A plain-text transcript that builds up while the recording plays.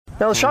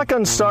Now, the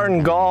shotgun start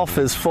in golf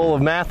is full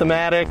of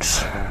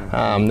mathematics.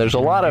 There's a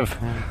lot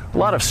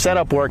of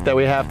setup work that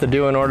we have to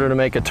do in order to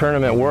make a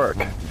tournament work.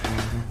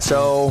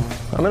 So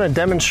I'm going to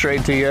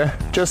demonstrate to you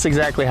just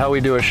exactly how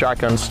we do a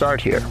shotgun start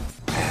here.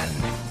 And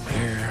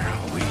here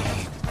we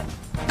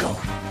go.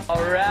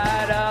 All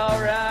right,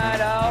 all right,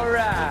 all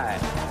right.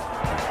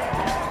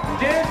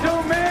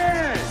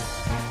 Gentlemen,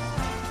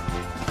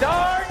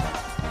 start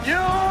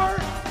your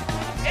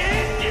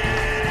engine!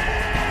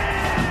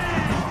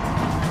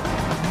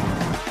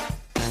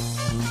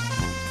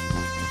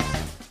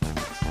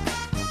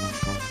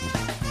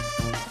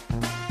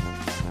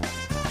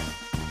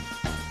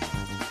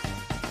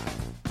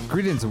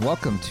 Greetings and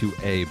welcome to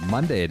a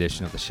Monday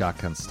edition of the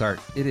Shotgun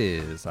Start. It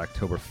is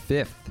October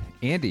 5th.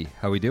 Andy,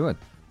 how we doing?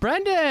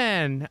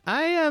 Brendan,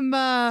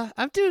 I'm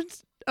doing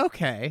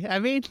okay. I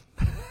mean,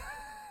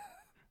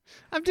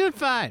 I'm doing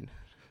fine.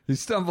 You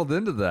stumbled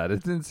into that.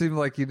 It didn't seem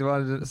like you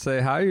wanted to say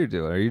how you're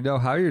doing, or you know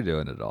how you're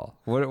doing at all.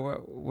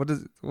 What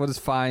does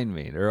fine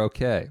mean, or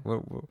okay?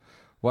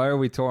 Why are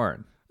we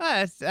torn?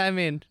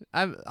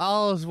 I'm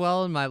all is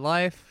well in my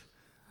life,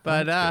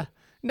 but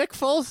Nick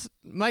Foles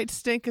might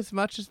stink as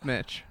much as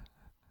Mitch.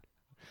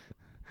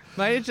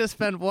 Might have just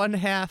been one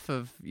half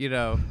of,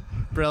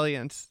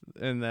 brilliance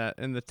in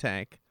the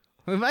tank.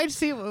 We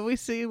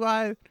see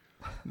why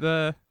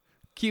the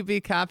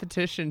QB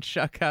competition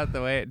shook out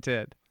the way it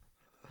did.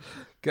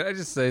 Can I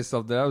just say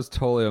something? I was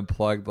totally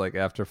unplugged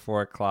after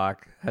 4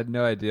 o'clock. Had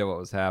no idea what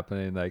was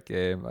happening in that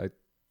game. I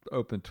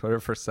opened Twitter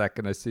for a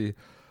second. I see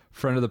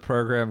friend of the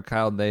program,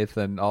 Kyle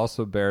Nathan,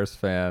 also Bears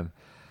fan.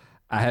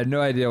 I had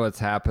no idea what's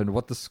happened,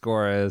 what the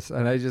score is,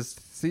 and I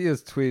just see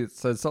his tweet. It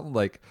said something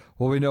like,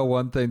 well, we know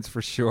one thing's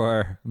for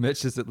sure.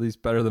 Mitch is at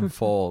least better than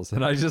Foles.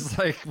 And I just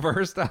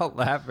burst out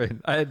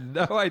laughing. I had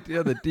no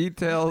idea the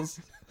details,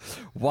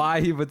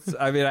 why he would.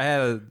 I mean,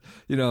 I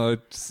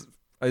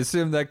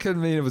assumed that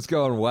couldn't mean it was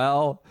going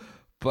well,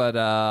 but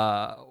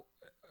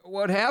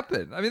what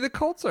happened? I mean, the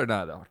Colts are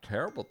not a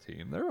terrible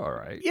team. They're all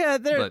right. Yeah,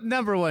 they're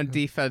number one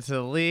defense in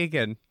the league,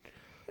 and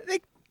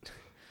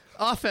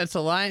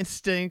offensive line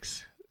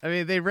stinks. I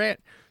mean, they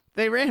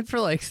ran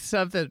for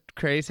something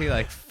crazy,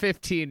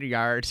 15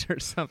 yards or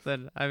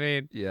something. I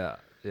mean, yeah.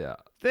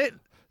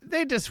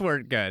 They just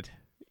weren't good.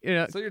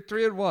 So you're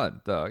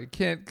 3-1 though. You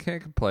can't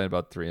complain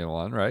about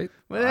 3-1, right?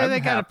 Well, they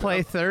got to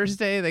play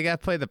Thursday. They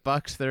got to play the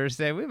Bucks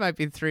Thursday. We might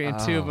be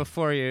 3-2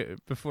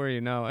 before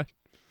you know it.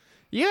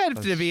 You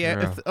have to be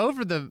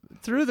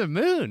through the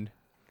moon.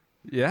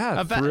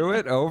 Yeah, through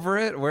it, over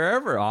it,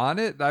 wherever, on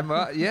it.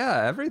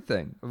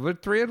 Everything. We're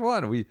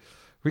 3-1.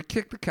 We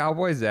kicked the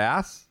Cowboys'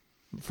 ass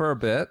for a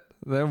bit,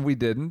 then we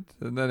didn't,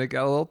 and then it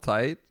got a little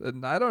tight.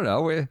 And I don't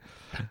know.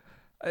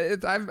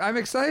 I'm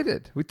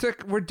excited.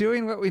 We're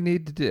doing what we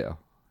need to do.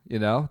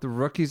 The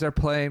rookies are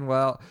playing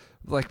well.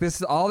 This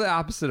is all the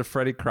opposite of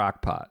Freddie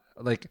Crockpot.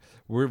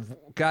 We've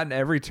gotten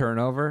every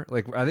turnover.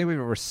 I think we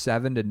were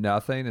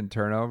 7-0 in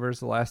turnovers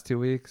the last 2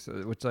 weeks,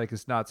 which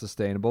is not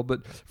sustainable.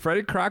 But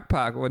Freddie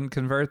Crockpot wouldn't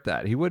convert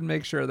that. He wouldn't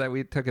make sure that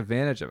we took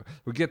advantage of it.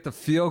 We get the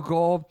field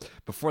goal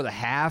before the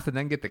half, and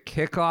then get the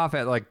kickoff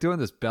at doing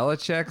this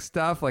Belichick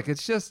stuff.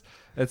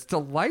 It's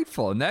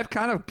delightful, and that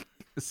kind of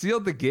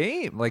sealed the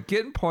game.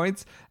 Getting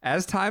points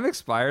as time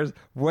expires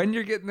when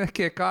you're getting the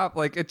kickoff.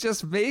 It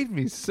just made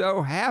me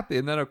so happy.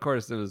 And then of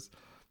course it was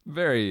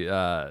very.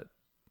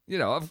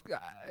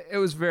 It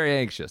was very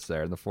anxious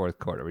there in the fourth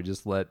quarter. We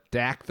just let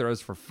Dak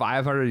throws for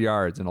 500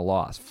 yards in a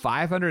loss,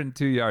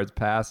 502 yards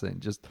passing,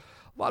 just a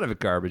lot of it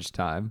garbage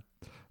time.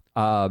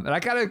 And I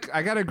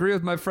gotta agree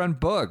with my friend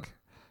Boog,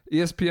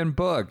 ESPN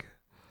Boog.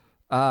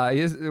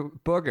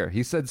 Booger.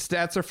 He said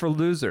stats are for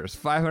losers.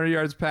 500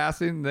 yards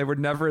passing, they were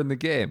never in the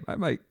game. I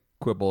might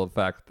quibble the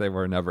fact that they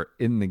were never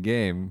in the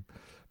game.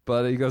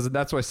 But he goes, and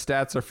that's why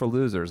stats are for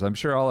losers. I'm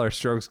sure all our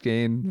strokes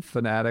gain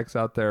fanatics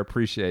out there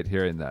appreciate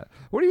hearing that.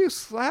 What are you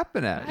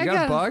slapping at? You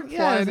got a bug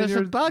flying in your...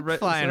 There's a bug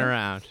flying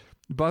around.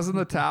 Buzzing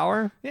the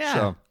tower? Yeah.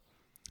 So,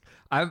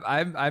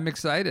 I'm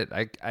excited.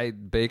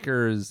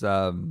 Baker is,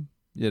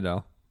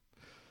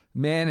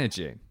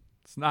 managing.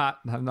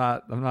 I'm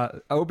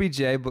not.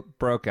 OBJ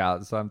broke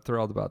out, so I'm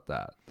thrilled about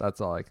that.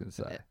 That's all I can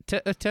say.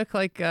 It took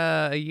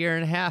a year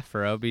and a half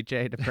for OBJ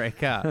to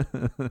break out.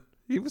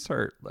 He was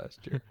hurt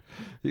last year.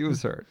 He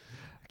was hurt.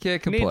 I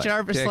can't complain. Need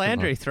Jarvis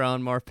Landry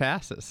throwing more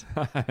passes.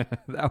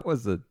 That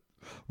was a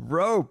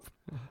rope.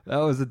 That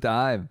was a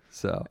dime.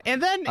 So.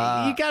 And then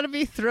you got to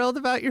be thrilled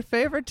about your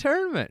favorite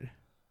tournament.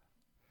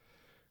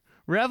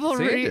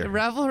 Revelry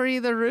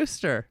the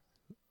Rooster.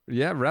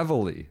 Yeah,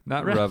 revelry,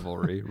 not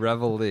revelry.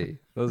 Revelry.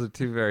 Those are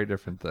two very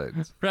different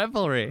things.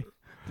 Revelry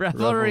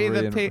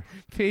the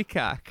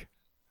peacock.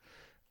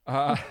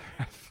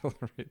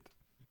 Revelry.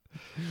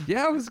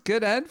 Yeah, it was a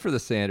good end for the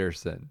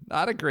Sanderson.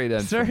 Not a great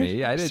end for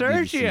me. I didn't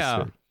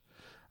Sergio.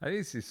 I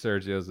didn't see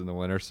Sergio's in the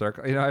winner's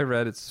circle. I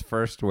read it's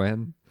first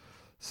win.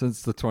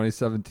 since the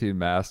 2017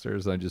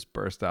 Masters. I just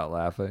burst out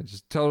laughing.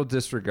 Just total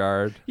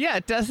disregard. Yeah,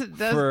 it doesn't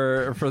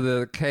for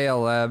the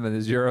KLM and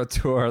his Euro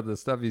Tour, the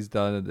stuff he's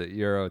done in the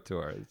Euro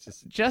Tour. It's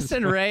just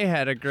Justin Ray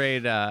had a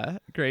great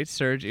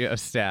Sergio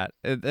stat.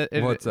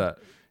 What's that?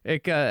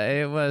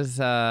 It was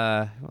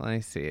let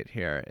me see it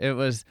here. It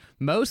was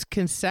most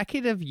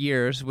consecutive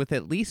years with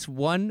at least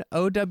one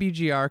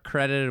OWGR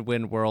credited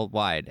win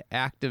worldwide.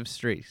 Active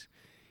streaks.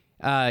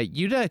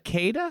 Yuta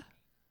Keita,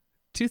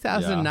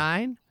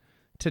 2009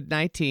 to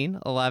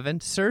 1911.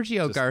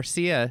 Sergio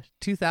Garcia,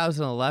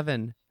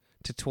 2011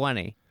 to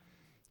 20.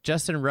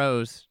 Justin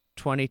Rose,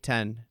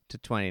 2010 to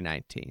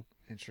 2019.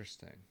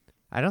 Interesting.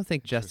 I don't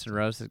think Justin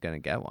Rose is going to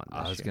get one.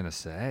 I was going to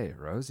say,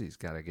 Rosie's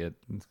got to get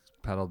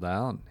pedaled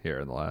down here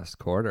in the last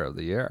quarter of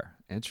the year.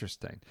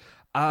 Interesting.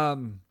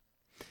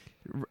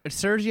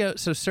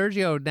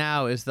 Sergio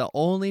now is the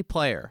only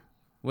player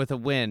with a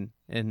win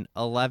in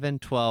 11,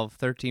 12,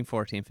 13,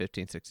 14,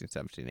 15, 16,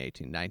 17,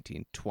 18,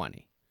 19,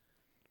 20.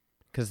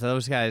 Because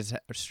those guys'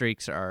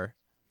 streaks are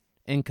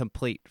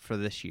incomplete for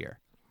this year.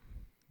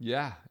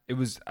 Yeah, it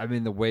was,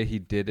 the way he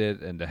did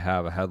it and to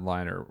have a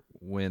headliner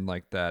win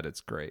like that, it's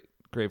great.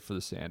 Great for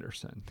the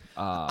Sanderson.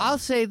 I'll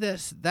say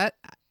this, that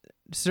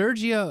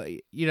Sergio,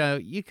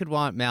 you could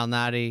want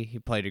Malnati. He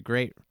played a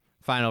great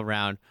final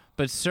round.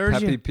 But Sergio...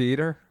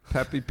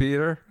 Peppy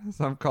Peter, as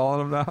I'm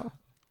calling him now.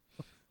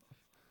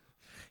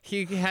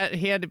 He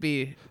had to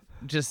be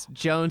just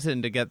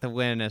jonesing to get the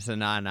win as a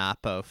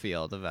non-oppo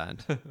field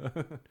event.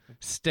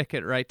 Stick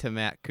it right to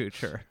Matt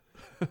Kuchar.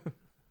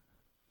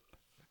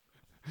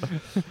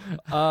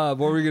 What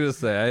were you going to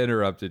say? I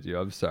interrupted you.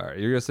 I'm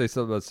sorry. You're going to say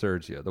something about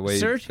Sergio, the way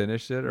he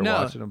finished it or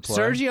watching him play?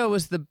 Sergio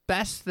was the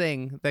best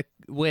thing that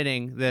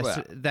winning this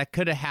that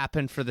could have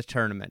happened for the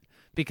tournament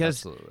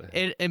because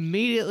it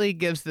immediately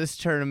gives this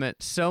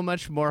tournament so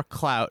much more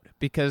clout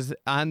because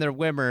on their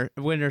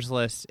winners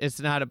list,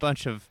 it's not a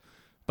bunch of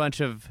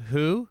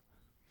who?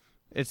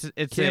 It's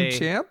Cam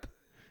Champ?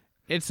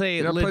 It's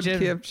a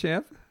legit Cam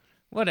Champ?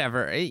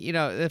 Whatever,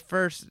 the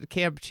first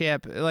camp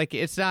champ, like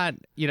it's not,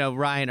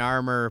 Ryan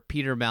Armour,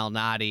 Peter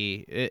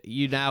Malnati.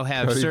 You now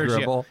have Cody Sergio.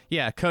 Gribble.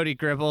 Yeah, Cody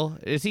Gribble.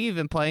 Is he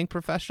even playing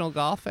professional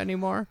golf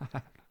anymore?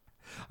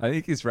 I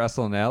think he's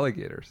wrestling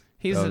alligators.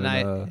 He's a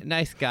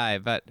nice guy,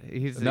 but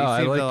he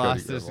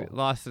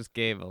lost his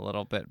game a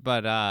little bit.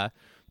 But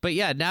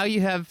yeah, now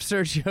you have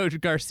Sergio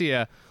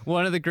Garcia,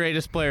 one of the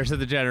greatest players of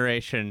the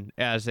generation,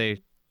 as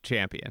a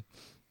champion.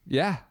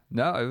 Yeah,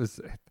 no, it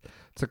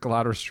took a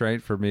lot of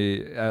restraint for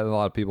me. A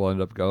lot of people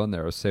ended up going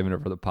there. I was saving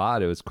it for the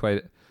pod. It was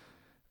quite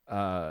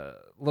a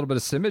little bit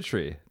of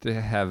symmetry to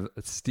have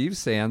Steve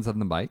Sands on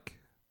the mic,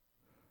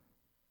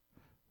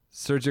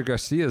 Sergio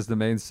Garcia is the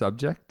main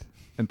subject,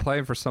 and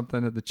playing for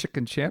something at the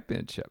Chicken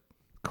Championship.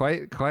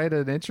 Quite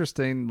an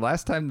interesting.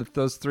 Last time that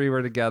those three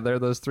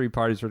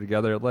parties were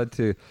together, it led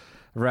to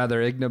a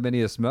rather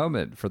ignominious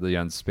moment for the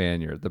young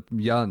Spaniard. The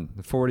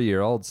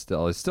 40-year-old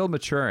is still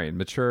maturing.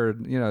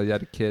 Matured, you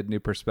had a kid, new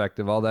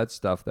perspective, all that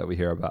stuff that we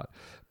hear about.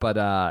 But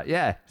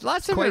yeah,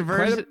 lots of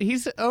adversity.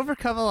 He's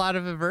overcome a lot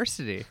of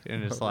adversity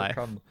in his life.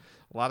 A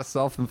lot of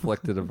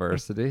self-inflicted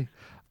adversity.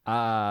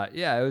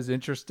 Yeah, it was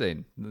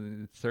interesting.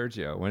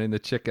 Sergio winning the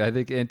chicken. I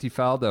think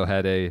Antifaldo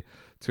had a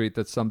tweet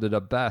that summed it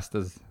up best.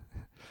 As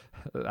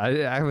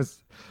I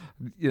was,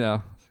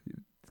 got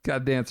to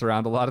dance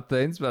around a lot of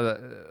things, but.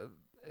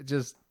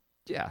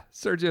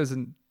 Sergio's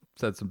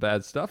said some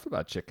bad stuff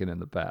about chicken in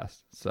the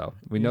past, so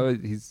we know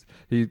he's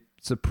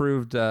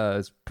approved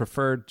his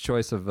preferred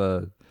choice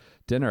of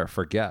dinner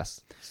for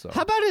guests. So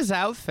how about his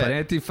outfit? But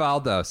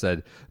Antifaldo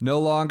said no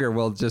longer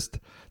will just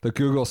the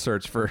Google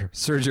search for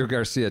Sergio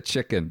Garcia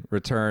chicken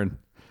return,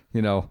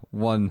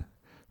 one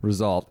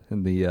result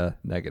in the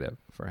negative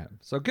for him.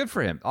 So good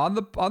for him. On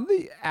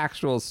the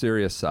actual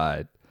serious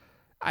side,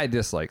 I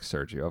dislike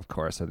Sergio. Of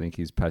course, I think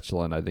he's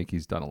petulant. I think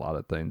he's done a lot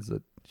of things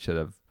that should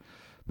have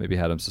maybe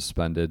had him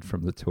suspended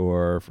from the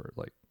tour for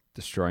like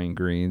destroying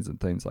greens and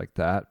things like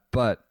that.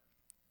 But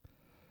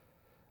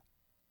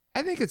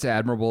I think it's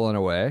admirable in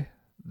a way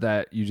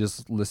that you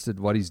just listed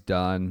what he's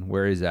done,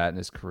 where he's at in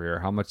his career,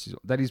 how much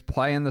that he's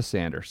playing the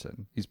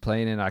Sanderson. He's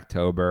playing in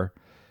October.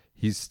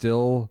 He's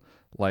still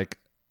like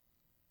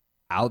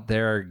out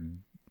there,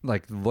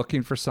 like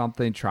looking for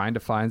something, trying to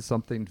find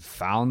something,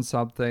 found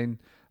something.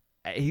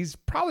 He's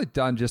probably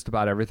done just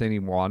about everything he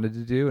wanted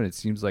to do, and it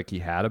seems like he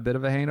had a bit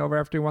of a hangover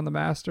after he won the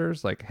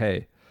Masters. Like,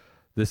 hey,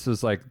 this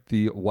is like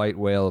the white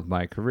whale of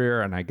my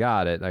career, and I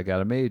got it. I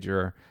got a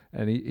major,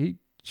 and he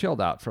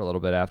chilled out for a little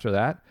bit after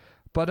that.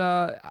 But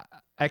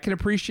I can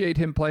appreciate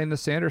him playing the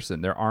Sanderson.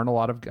 There aren't a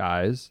lot of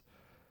guys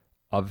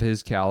of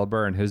his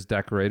caliber and his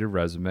decorated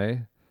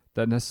resume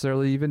that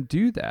necessarily even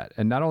do that.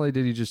 And not only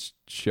did he just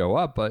show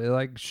up, but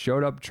like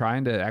showed up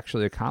trying to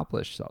actually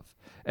accomplish stuff.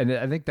 And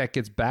I think that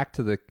gets back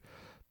to the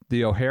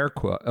O'Hare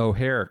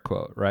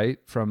quote, right?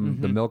 From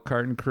the milk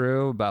carton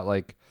crew about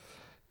like,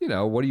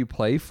 what do you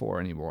play for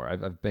anymore?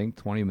 I've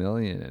banked $20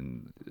 million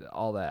and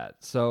all that.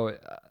 So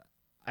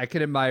I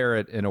can admire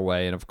it in a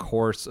way. And of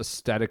course,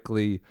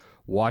 aesthetically,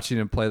 watching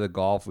him play the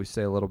golf, we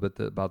say a little bit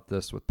about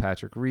this with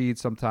Patrick Reed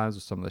sometimes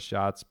with some of the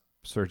shots.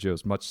 Sergio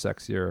is much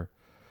sexier.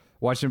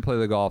 Watching him play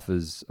the golf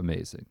is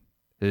amazing.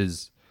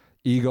 His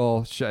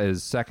eagle,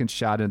 his second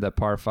shot into that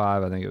par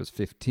 5, I think it was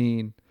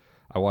 15.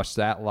 I watched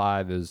that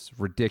live, is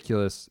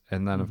ridiculous.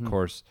 And then, of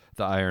course,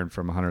 the iron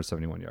from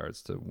 171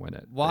 yards to win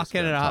it.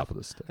 Walking it off. Top of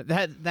the stick.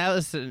 That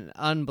was an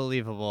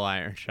unbelievable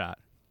iron shot.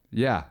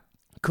 Yeah.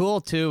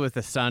 Cool, too, with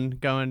the sun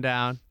going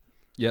down.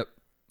 Yep.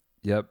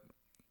 Do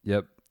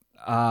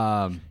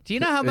you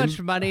know how much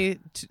money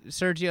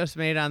Sergio's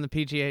made on the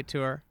PGA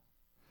Tour?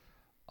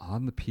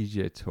 On the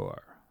PGA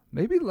Tour?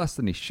 Maybe less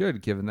than he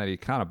should, given that he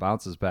kind of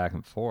bounces back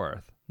and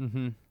forth.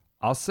 Mm-hmm.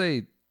 I'll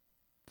say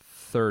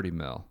 30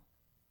 mil.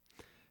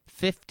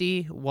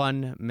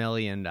 $51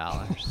 million.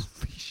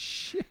 Holy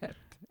shit.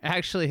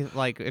 Actually,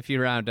 like, if you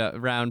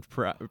round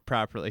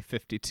properly,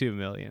 52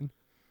 million.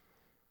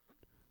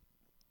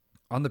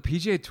 On the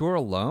PGA Tour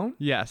alone?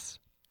 Yes.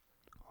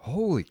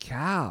 Holy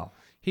cow.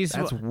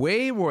 That's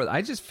way more.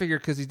 I just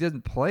figured because he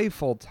didn't play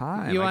full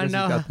time. You want to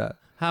know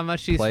how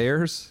much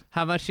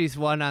he's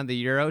won on the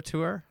Euro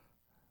Tour?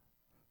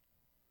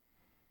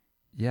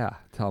 Yeah,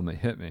 tell me,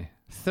 hit me.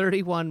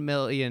 31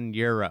 million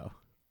euro,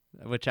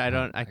 which I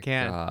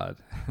can't. God,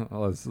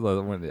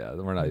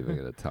 we're not even going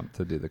to attempt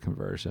to do the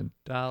conversion.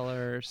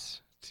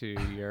 Dollars to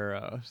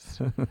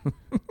euros.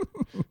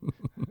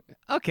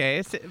 Okay,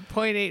 it's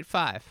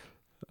 0.85.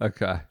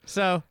 Okay,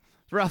 so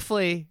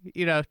roughly,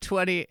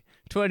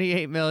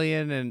 28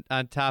 million, and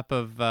on top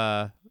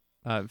of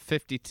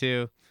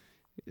 52,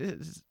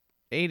 is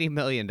 $80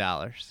 million.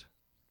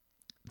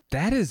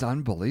 That is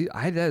unbelievable.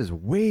 That is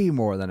way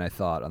more than I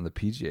thought on the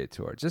PGA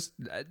Tour. Just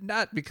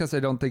not because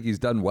I don't think he's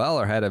done well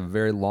or had a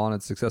very long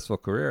and successful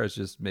career. It's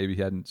just maybe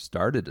he hadn't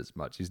started as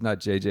much. He's not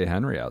J.J.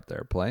 Henry out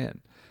there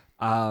playing.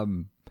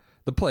 The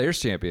Players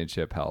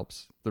Championship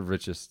helps. The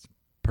richest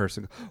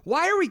person.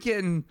 Why are we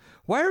getting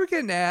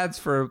ads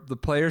for the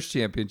Players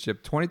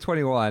Championship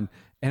 2021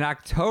 in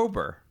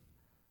October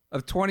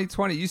of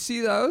 2020? You see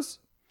those?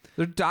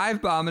 They're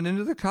dive bombing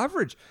into the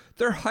coverage.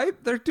 They're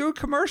hype. They're doing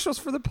commercials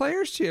for the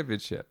Players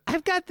Championship.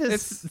 I've got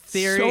this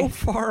theory. So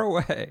far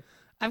away.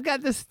 I've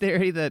got this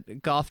theory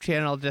that Golf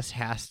Channel just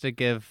has to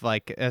give,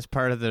 like, as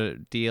part of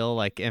the deal,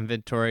 like,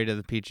 inventory to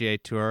the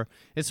PGA Tour.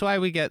 It's why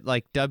we get,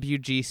 like,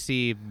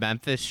 WGC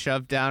Memphis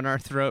shoved down our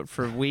throat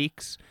for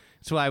weeks.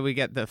 It's why we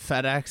get the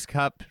FedEx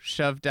Cup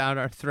shoved down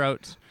our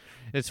throats.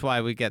 It's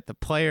why we get the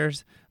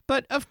Players.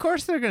 But, of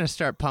course, they're going to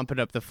start pumping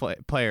up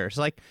the players.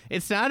 Like,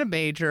 it's not a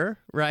major,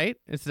 right?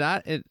 It's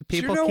not. People Do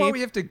you know what we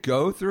have to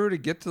go through to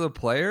get to the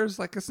Players?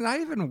 Like, it's not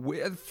even.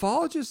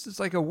 Fall just is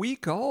like a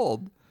week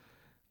old.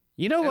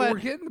 You know what? We're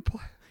getting the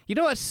play. You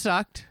know what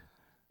sucked?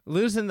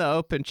 Losing the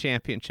Open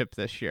Championship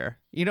this year.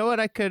 You know what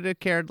I could have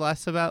cared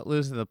less about?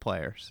 Losing the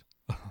Players.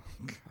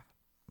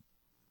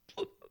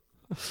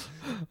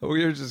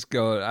 We were just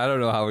going. I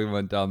don't know how we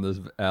went down this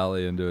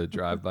alley into a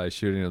drive-by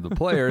shooting of the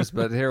Players,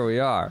 but here we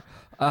are.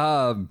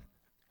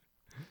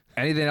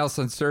 Anything else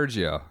on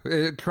Sergio?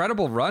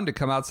 Incredible run to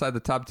come outside the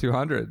top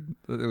 200.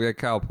 We had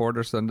Kyle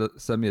Porter send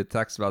me a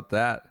text about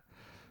that.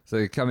 So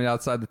you're coming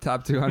outside the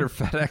top 200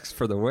 FedEx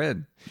for the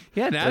win.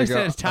 Yeah, now he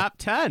says top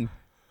 10.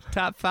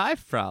 Top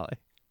 5 probably.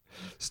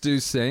 Stu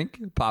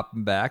Sink,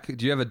 popping back.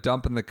 Do you have a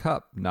dump in the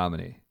cup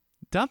nominee?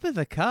 Dump in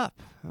the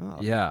cup? Oh.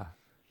 Yeah.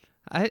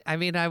 I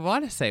mean, I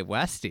want to say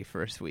Westy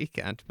first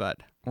weekend, but...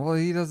 Well,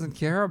 he doesn't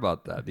care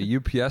about that. The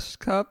UPS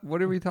Cup?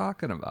 What are we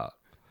talking about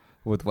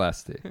with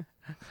Westy?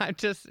 I'm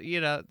just,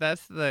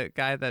 that's the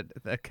guy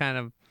that kind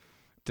of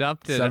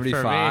dumped it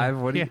 75? for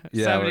me. What do you,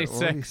 yeah,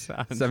 76.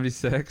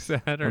 76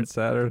 on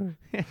Saturday.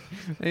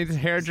 He's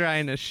hair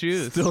drying his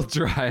shoes. Still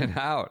drying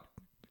out.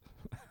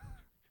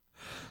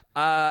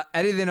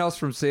 Anything else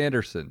from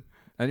Sanderson?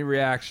 Any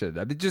reaction?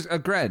 I mean, just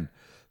again,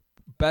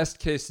 best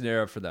case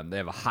scenario for them. They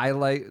have a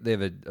highlight. They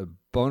have a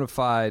bona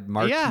fide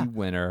marquee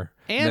winner.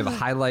 And they have a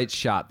highlight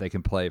shot they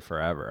can play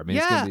forever. I mean,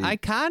 it's gonna be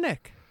iconic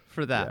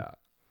for them. Yeah.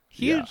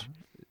 Huge.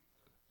 Yeah.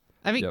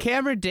 I mean,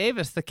 Cameron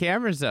Davis, the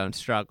camera zone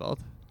struggled.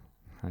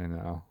 I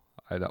know.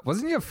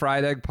 Wasn't he a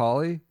fried egg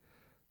Pauly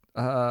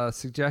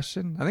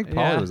suggestion? I think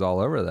Pauly was all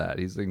over that.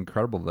 He's an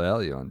incredible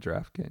value on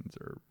DraftKings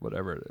or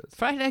whatever it is.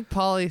 Fried egg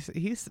Pauly,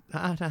 he's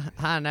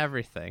on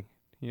everything.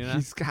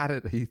 He's got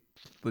it. He's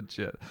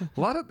legit.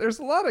 There's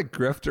a lot of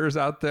grifters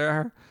out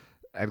there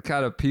and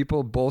kind of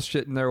people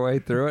bullshitting their way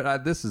through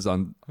it. This is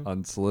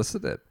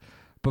unsolicited.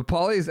 But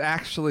Pauly's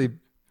actually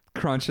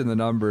crunching the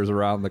numbers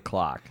around the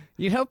clock.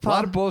 A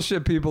lot of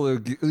bullshit people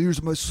who,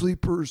 here's my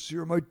sleepers,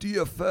 here are my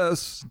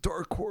DFS,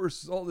 dark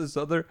horse, all this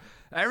other.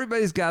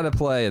 Everybody's got to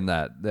play in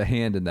that, the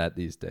hand in that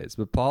these days.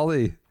 But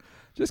Pauly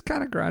just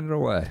kind of grinding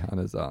away on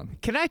his own.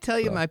 Can I tell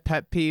you my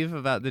pet peeve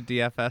about the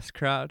DFS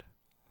crowd?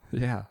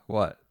 Yeah,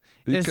 what?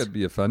 You could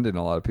be offending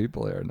a lot of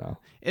people here now.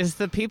 Is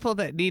the people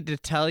that need to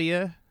tell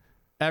you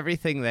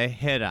everything they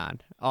hit on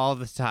all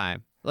the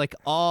time. Like,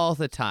 all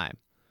the time.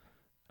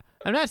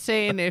 I'm not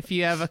saying if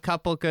you have a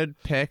couple good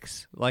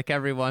picks, like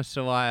every once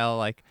in a while,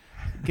 like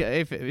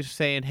if it was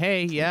saying,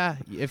 hey, yeah,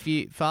 if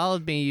you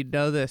followed me, you'd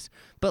know this.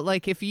 But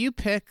like, if you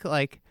pick,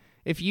 like,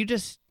 if you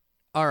just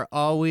are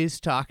always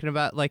talking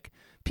about, like,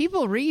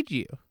 people read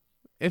you.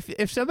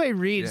 If somebody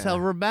reads, they'll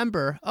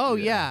remember. Oh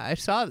yeah, I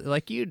saw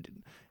like you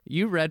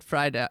read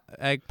Fried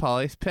Egg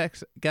Polly's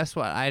picks. Guess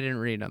what? I didn't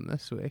read them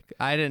this week.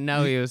 I didn't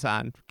know he was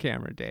on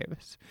Cameron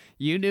Davis.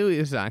 You knew he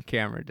was on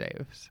Cameron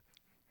Davis.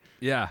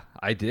 Yeah,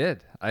 I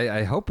did.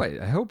 I hope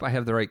I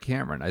have the right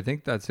Cameron. I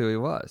think that's who he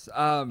was.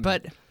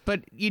 But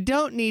you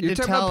don't need You're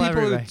to talking tell about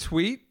people everybody. who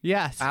tweet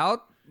Yes.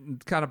 out,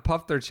 kind of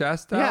puff their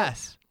chest out.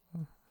 Yes.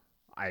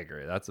 I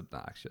agree. That's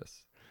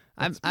obnoxious.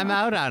 I'm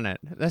out on it.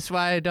 That's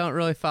why I don't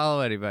really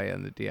follow anybody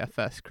in the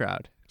DFS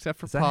crowd, except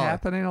for Is that Paulie.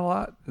 happening a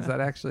lot? Is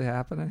that actually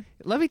happening?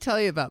 Let me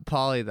tell you about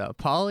Paulie though.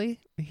 Paulie,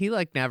 he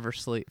like never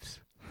sleeps.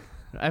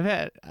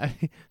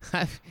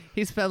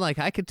 He's been like,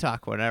 I could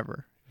talk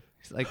whenever.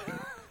 He's like,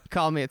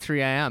 call me at 3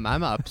 a.m.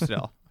 I'm up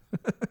still.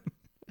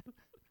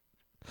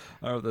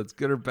 Oh, that's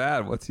good or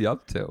bad. What's he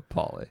up to,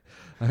 Paulie?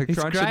 He's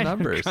Crunching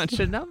numbers.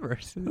 Crunching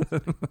numbers.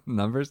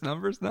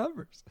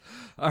 numbers.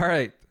 All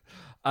right.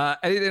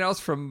 Anything else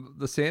from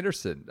the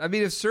Sanderson? I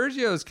mean, if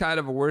Sergio is kind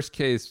of a worst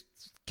case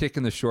kick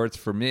in the shorts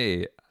for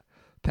me,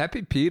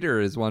 Peppy Peter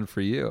is one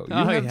for you. You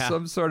have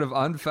some sort of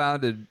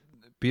unfounded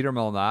Peter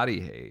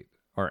Malnati hate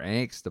or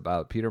angst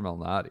about Peter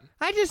Malnati.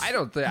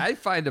 I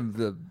find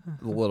him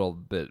a little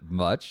bit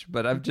much,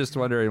 but I'm just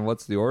wondering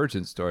what's the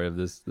origin story of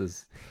this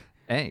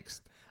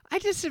angst. I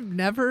just have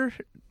never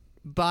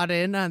bought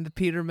in on the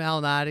Peter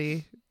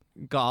Malnati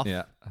golf.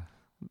 Yeah.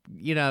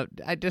 You know,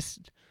 I'm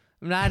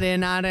not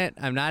in on it.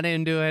 I'm not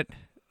into it.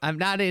 I'm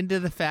not into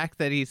the fact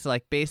that he's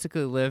like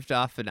basically lived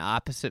off an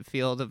opposite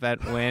field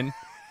event win,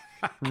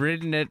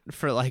 ridden it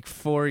for like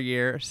 4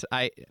 years.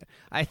 I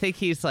think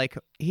he's like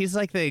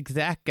the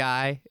exact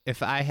guy.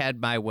 If I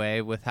had my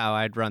way with how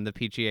I'd run the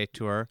PGA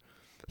Tour,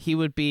 he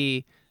would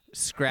be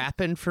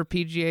scrapping for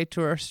PGA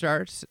Tour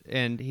starts,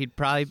 and he'd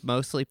probably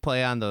mostly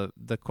play on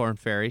the Korn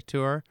Ferry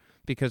Tour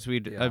because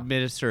we'd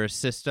administer a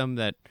system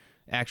that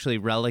actually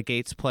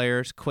relegates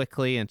players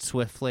quickly and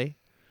swiftly.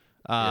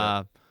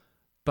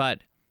 But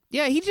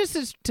yeah, he just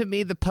is to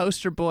me the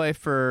poster boy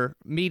for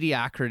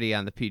mediocrity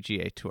on the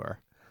PGA Tour.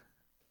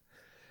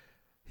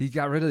 He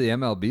got rid of the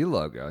MLB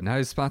logo. Now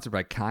he's sponsored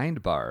by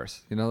Kind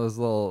Bars. You know those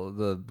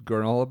the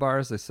granola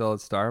bars they sell at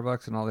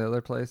Starbucks and all the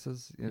other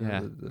places. You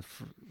know, the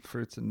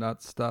fruits and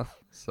nuts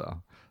stuff.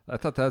 So I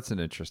thought that's an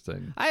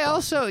interesting.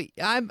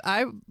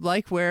 I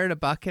like wearing a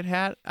bucket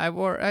hat.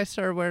 I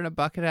started wearing a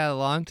bucket hat a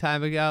long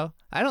time ago.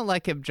 I don't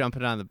like him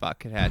jumping on the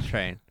bucket hat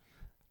train.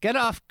 Get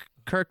off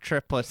Kirk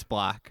Triplets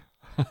block.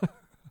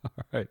 All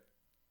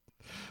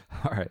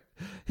right.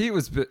 He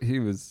was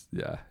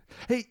yeah.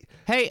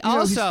 Hey.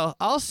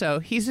 Also,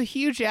 he's a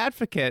huge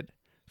advocate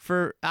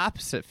for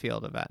opposite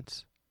field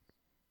events.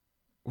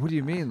 What do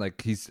you mean?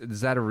 Like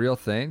is that a real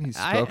thing? He's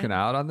spoken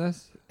out on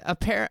this?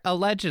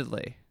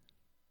 Allegedly.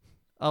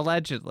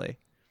 Allegedly.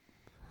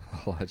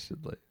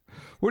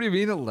 What do you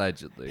mean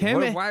allegedly?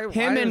 Him and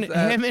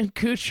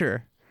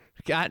Kuchar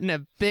got in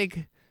a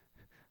big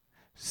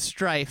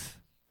strife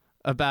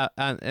about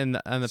on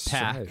the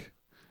pack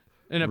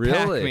in a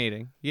pack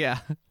meeting. Yeah.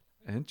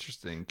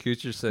 Interesting.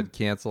 Kuchar said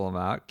cancel him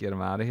out, get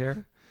him out of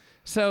here.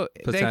 So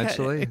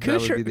potentially,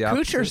 that would be the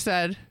opposite. Kuchar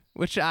said,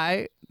 which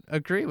I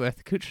agree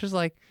with. Kuchar's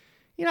like,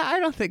 I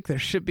don't think there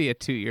should be a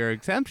 2-year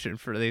exemption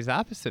for these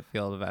opposite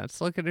field events.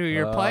 Look at who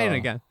you're playing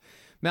against.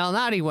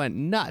 Malnati went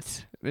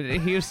nuts.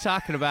 He was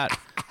talking about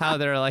how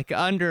they're like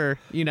they're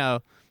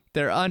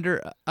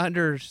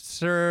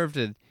underserved,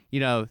 and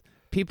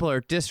people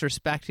are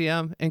disrespecting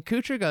him. And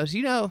Kuchar goes,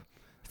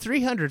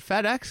 300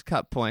 FedEx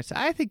Cup points.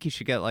 I think you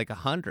should get like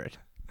 100.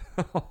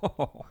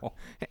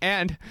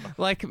 And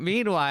like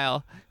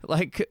meanwhile,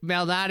 like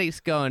Malnati's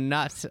going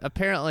nuts.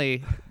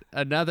 Apparently,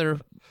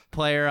 another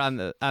player on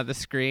the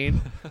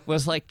screen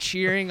was like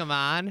cheering him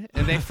on,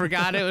 and they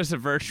forgot it was a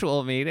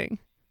virtual meeting.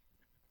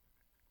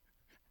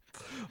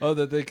 Oh,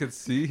 that they could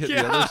see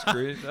the other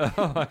screen.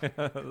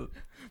 Oh,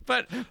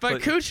 but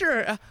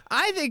Kuchar,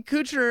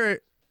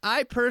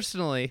 I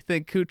personally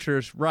think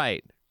Kuchar's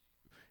right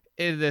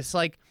in this.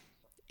 Like,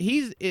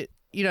 he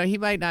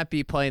might not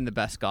be playing the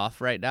best golf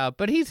right now,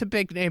 but he's a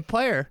big name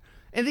player.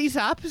 And these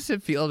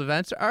opposite field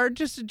events are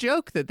just a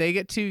joke that they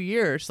get 2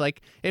 years.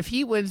 Like, if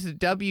he wins a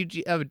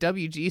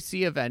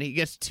WGC event, he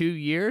gets 2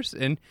 years.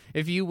 And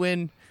if you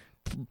win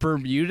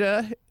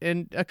Bermuda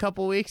in a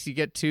couple weeks, you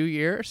get 2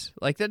 years.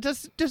 Like, that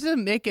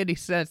doesn't make any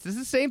sense. It's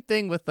the same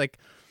thing with, like,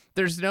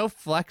 there's no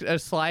a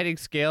sliding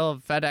scale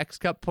of FedEx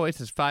Cup points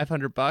is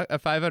 500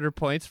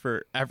 points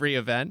for every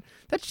event.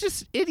 That's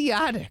just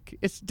idiotic.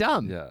 It's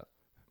dumb. Yeah.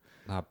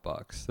 Not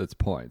bucks. That's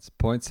points.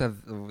 Points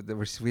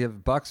we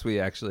have bucks.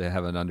 We actually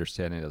have an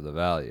understanding of the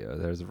value.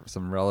 There's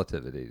some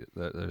relativity.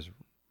 There's,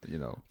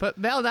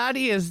 But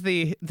Malnati is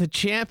the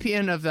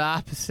champion of the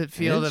opposite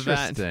field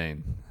event.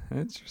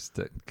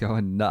 Interesting.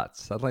 Going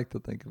nuts. I'd like to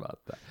think about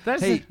that.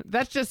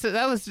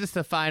 That was just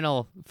a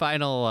final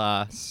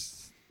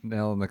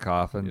Nail in the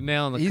coffin.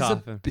 Nail in the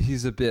coffin.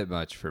 He's a bit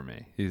much for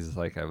me. He's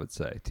like, I would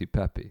say, too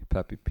Peppy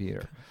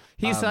Peter.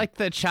 He's like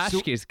the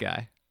tchotchkes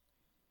guy.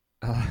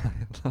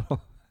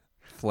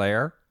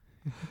 Flair,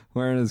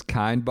 wearing his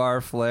Kind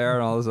Bar flair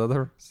and all this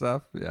other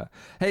stuff. Yeah.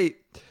 Hey,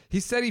 he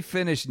said he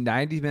finished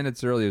 90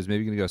 minutes early. He was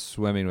maybe going to go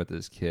swimming with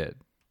his kid.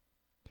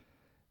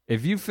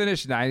 If you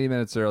finished 90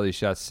 minutes early,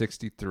 shot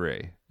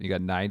 63, you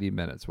got 90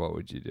 minutes, what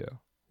would you do?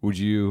 Would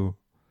you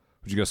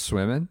go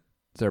swimming?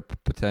 Is there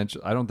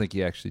potential? I don't think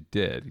he actually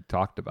did. He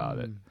talked about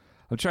it.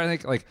 I'm trying to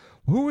think, like,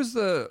 who was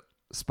the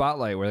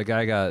spotlight where the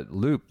guy got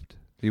looped?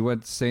 He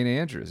went to St.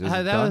 Andrews.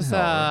 That was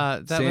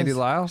Sandy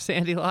Lyle?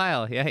 Sandy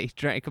Lyle. Yeah, he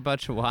drank a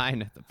bunch of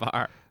wine at the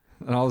bar.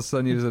 And all of a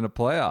sudden he was in a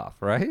playoff,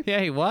 right?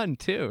 Yeah, he won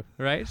too,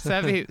 right?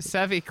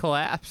 Seve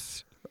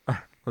collapsed.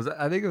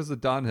 I think it was the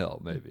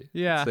Dunhill, maybe.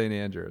 Yeah. St.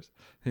 Andrews.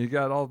 He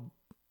got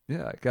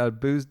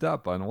boozed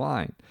up on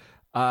wine.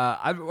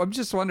 I'm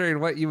just wondering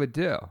what you would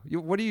do.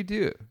 What do?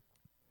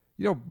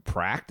 You don't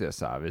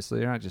practice,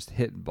 obviously. You're not just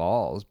hitting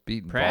balls,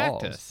 beating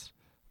balls.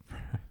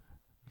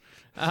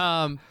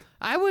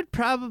 I'd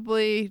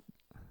probably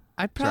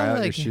try out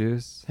like your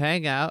shoes.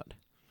 hang out.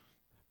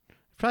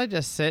 Probably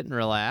just sit and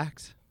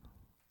relax.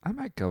 I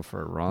might go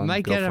for a run.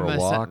 Might go get for a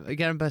walk.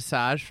 Get a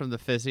massage from the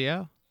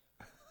physio.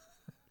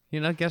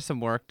 Get some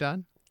work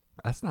done.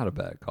 That's not a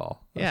bad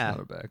call. That's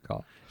not a bad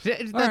call.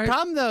 The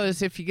problem though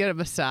is if you get a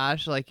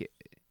massage, like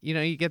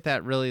you get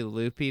that really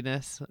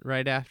loopiness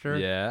right after.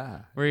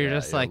 Yeah. Where you're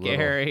just like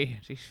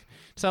airy.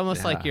 It's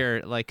almost like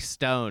you're like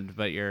stoned,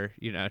 but you're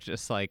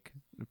just like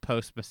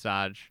post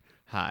massage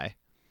high.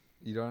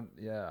 You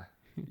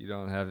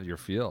don't have your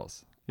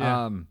feels.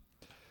 Yeah.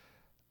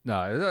 No,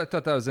 I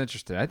thought that was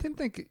interesting. I didn't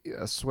think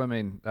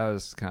swimming, that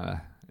was kind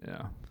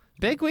of,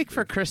 Big week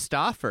for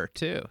Christopher,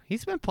 too.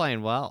 He's been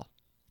playing well.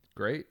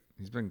 Great.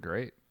 He's been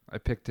great. I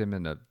picked him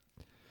in a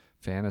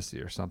fantasy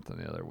or something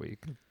the other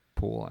week.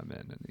 Pool I'm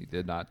in, and he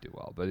did not do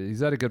well. But he's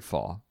had a good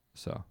fall.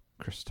 So,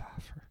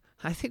 Christopher.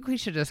 I think we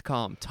should just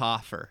call him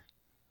Toffer.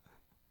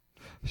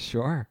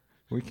 Sure.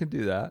 We can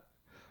do that.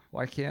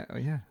 Why can't? Oh,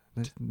 yeah.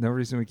 There's no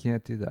reason we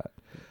can't do that.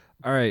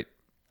 All right.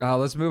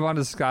 Let's move on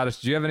to the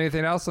Scottish. Do you have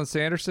anything else on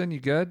Sanderson?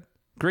 You good?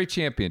 Great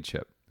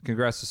championship.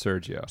 Congrats to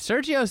Sergio.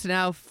 Sergio's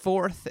now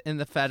 4th in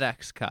the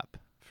FedEx Cup,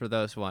 for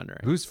those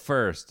wondering. Who's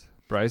first?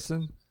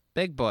 Bryson?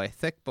 Big boy,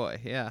 thick boy,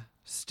 yeah.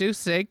 Stu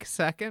Sig,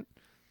 2nd.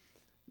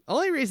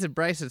 Only reason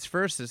Bryson's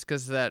first is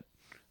because that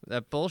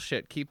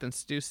bullshit keeping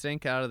Stu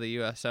Sink out of the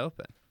U.S.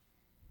 Open.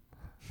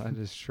 That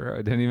is true.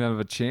 I didn't even have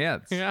a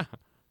chance. Yeah.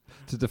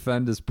 To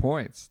defend his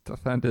points,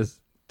 defend his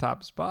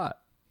top spot.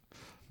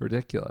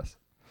 Ridiculous.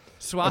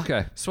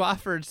 Okay.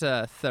 Swafford's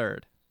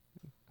 3rd.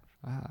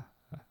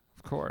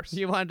 Of course.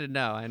 You wanted to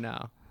know, I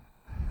know.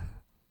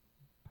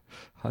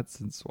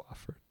 Hudson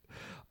Swafford.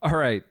 All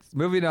right,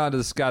 moving on to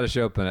the Scottish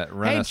Open at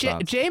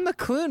Renaissance. Hey, Jay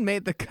McClune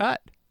made the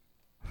cut.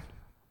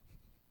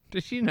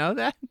 Did you know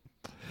that?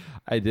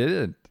 I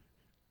didn't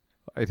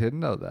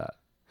know that.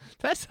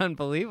 That's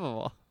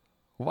unbelievable.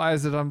 Why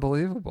is it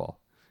unbelievable?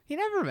 He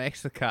never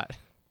makes the cut.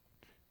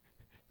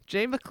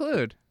 Jay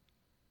McClune.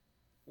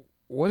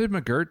 What did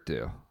McGirt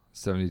do?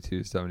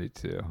 72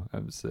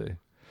 MC.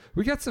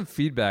 We got some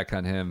feedback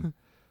on him.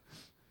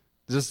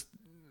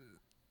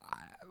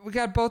 We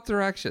got both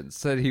directions.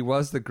 Said he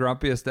was the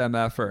grumpiest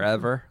MFer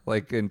ever,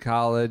 like in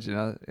college,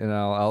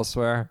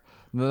 elsewhere.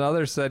 And then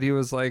others said he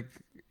was like,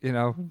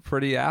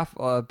 pretty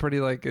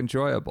like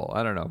enjoyable.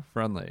 I don't know,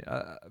 friendly.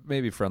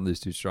 Maybe friendly is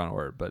too strong a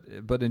word,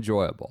 but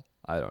enjoyable.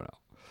 I don't know.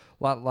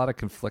 Lot of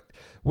conflict.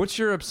 What's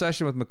your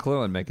obsession with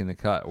McLuhan making the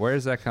cut? Where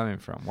is that coming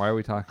from? Why are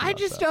we talking about I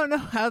just don't know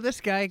how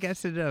this guy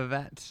gets into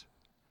events.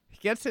 He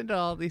gets into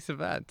all these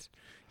events.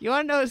 You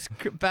want to know his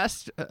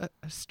best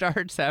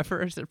starts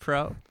ever as a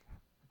pro?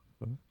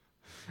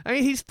 I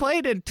mean, he's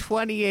played in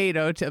 28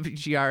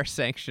 OWGR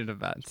sanctioned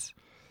events.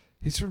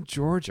 He's from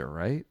Georgia,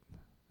 right?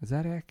 Is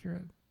that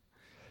accurate?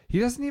 He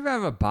doesn't even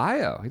have a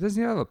bio. He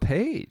doesn't even have a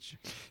page.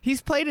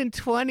 He's played in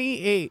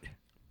 28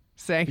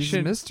 sanctioned He's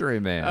a mystery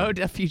man.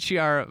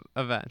 OWGR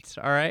events,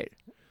 all right?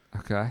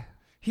 Okay.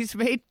 He's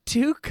made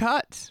 2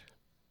 cuts.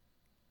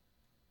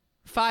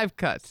 5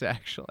 cuts,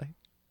 actually.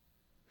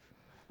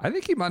 I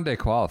think he Monday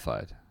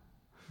qualified,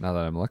 now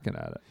that I'm looking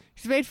at it.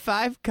 He's made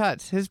 5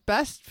 cuts. His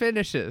best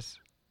finishes,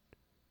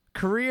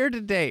 career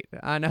to date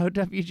on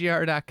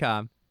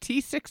OWGR.com.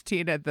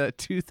 T16 at the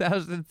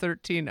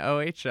 2013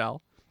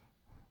 OHL,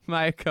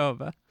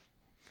 Mayakoba.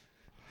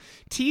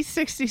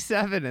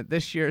 T67 at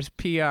this year's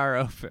PR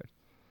Open.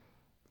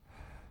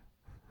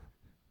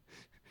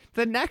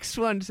 The next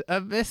one's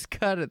a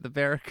miscut at the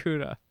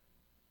Barracuda.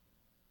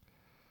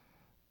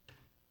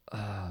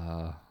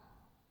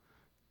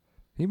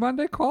 He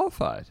Monday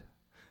qualified.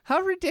 How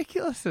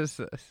ridiculous is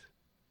this?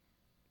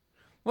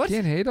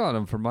 Can't hate on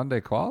him for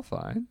Monday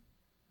qualifying,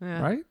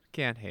 right?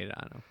 Can't hate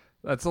on him.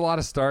 That's a lot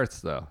of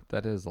starts, though.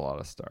 That is a lot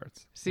of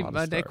starts. See,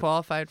 Monday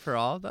qualified for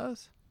all of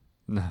those?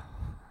 No.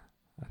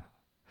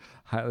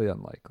 Highly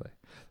unlikely.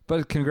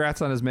 But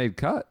congrats on his made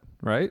cut,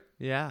 right?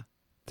 Yeah.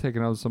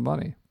 Taking home some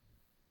money.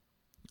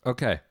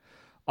 Okay.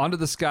 On to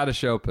the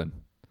Scottish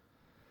Open.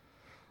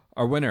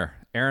 Our winner,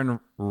 Aaron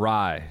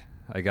Rai.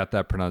 I got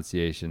that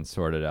pronunciation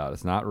sorted out.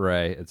 It's not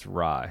Ray, it's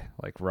Rye,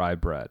 like rye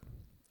bread.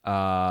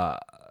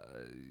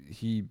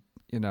 He,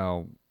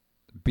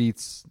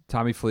 beats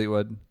Tommy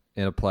Fleetwood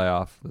in a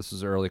playoff. This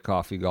was early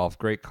coffee golf,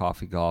 great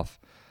coffee golf.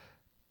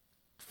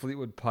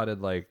 Fleetwood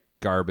putted like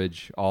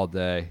garbage all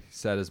day. He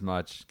said as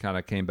much, kind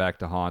of came back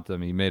to haunt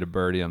him. He made a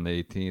birdie on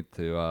the 18th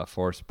to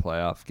force a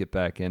playoff, get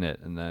back in it,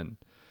 and then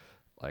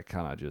like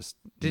kind of just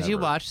Did you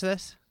watch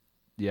this?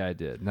 Yeah, I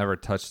did. Never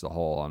touched the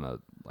hole on a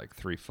like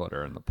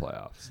 3-footer in the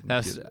playoffs.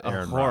 That was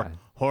a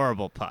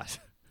horrible putt.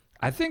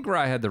 I think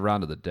Rye had the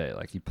round of the day.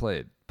 Like he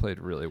played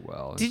really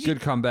well.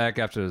 Good comeback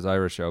after his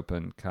Irish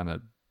Open. Kind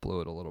of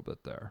blew it a little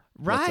bit there.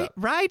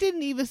 Rye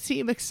didn't even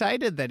seem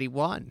excited that he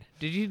won.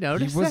 Did you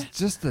notice that? He was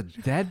just a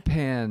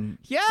deadpan.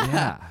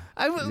 Yeah.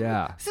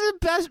 Yeah. This is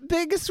the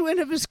biggest win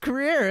of his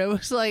career. It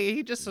was like,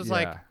 he just was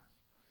like,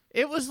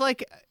 it was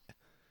like,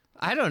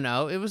 I don't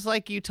know. It was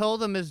like you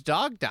told him his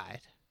dog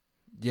died.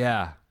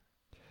 Yeah.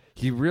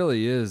 He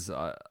really is.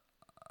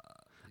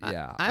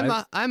 Yeah.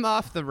 I'm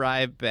off the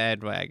Rye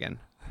bandwagon.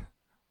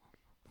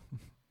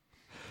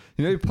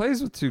 He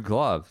plays with 2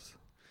 gloves.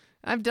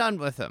 I'm done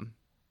with him.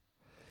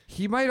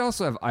 He might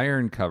also have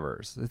iron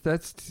covers.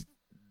 That's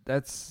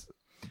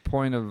the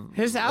point of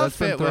his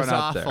outfit was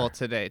awful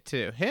today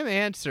too. Him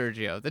and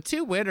Sergio, the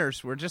 2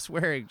 winners, were just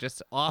wearing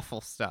just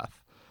awful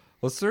stuff.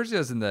 Well,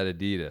 Sergio's in that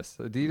Adidas.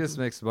 Adidas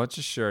makes a bunch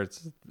of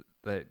shirts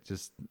that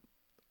just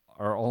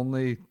are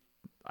only.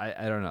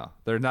 I don't know.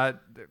 They're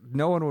not.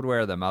 No one would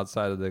wear them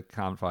outside of the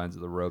confines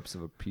of the ropes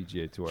of a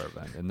PGA Tour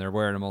event, and they're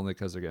wearing them only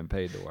because they're getting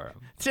paid to wear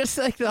them. Just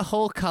like the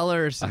whole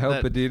colors. I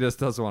hope Adidas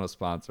doesn't want to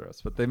sponsor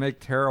us, but they make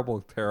terrible,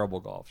 terrible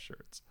golf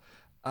shirts.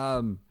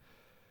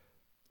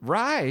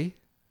 Rye,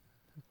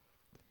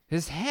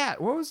 his hat.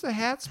 What was the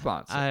hat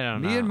sponsor? I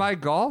don't know. Me and my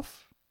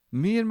golf.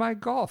 Me and my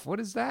golf. What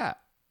is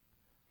that?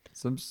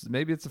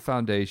 Maybe it's a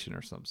foundation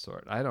or some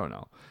sort. I don't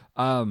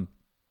know.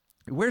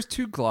 He wears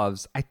 2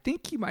 gloves. I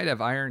think he might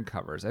have iron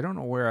covers. I don't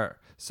know where.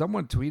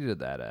 Someone tweeted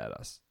that at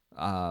us.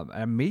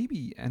 And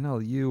maybe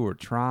NLU or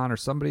Tron or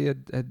somebody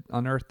had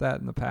unearthed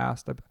that in the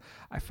past.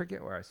 I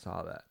forget where I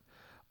saw that.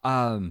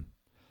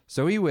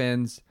 So he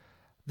wins.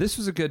 This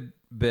was a good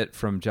bit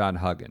from John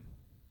Huggan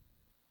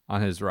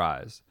on his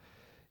rise.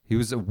 He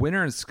was a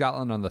winner in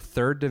Scotland on the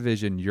 3rd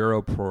Division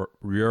Euro Pro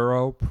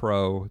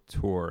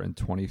Tour in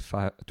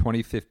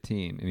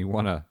 2015, and he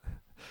won a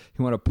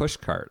push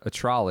cart, a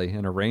trolley,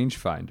 and a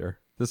rangefinder.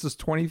 This was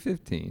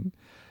 2015.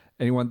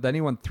 And he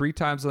won 3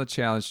 times on the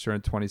Challenge Tour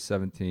in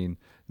 2017.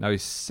 Now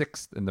he's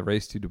 6th in the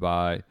Race to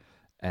Dubai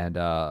and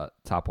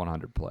top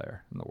 100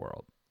 player in the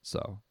world.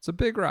 So it's a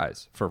big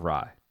rise for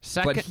Rye.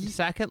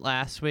 Second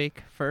last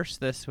week,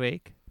 first this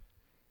week.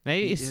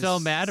 Maybe he's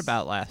still mad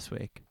about last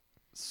week.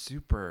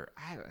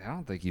 I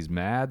don't think he's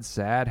mad,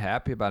 sad,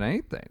 happy about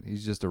anything.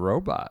 He's just a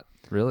robot.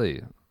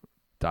 Really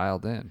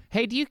dialed in.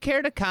 Hey, do you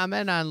care to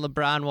comment on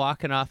LeBron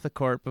walking off the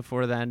court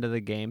before the end of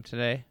the game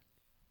today?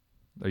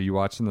 Are you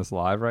watching this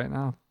live right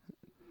now?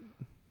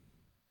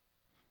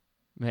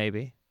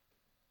 Maybe.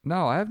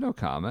 No, I have no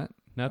comment.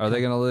 No Are they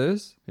going to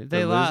lose?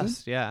 They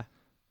lost, yeah.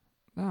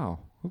 No,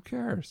 who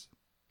cares?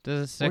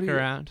 Does it stick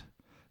around?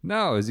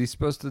 No, is he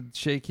supposed to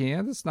shake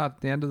hands? It's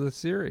not the end of the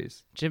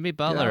series. Jimmy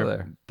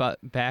Butler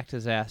backed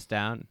his ass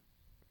down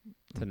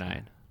to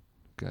 9.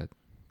 Good.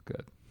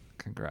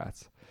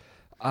 Congrats.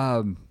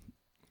 What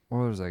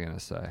was I going to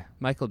say?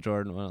 Michael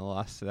Jordan wouldn't have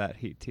lost to that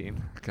Heat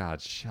team.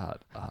 God,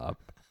 shut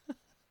up.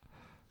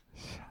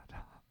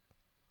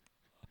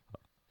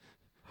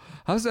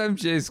 How's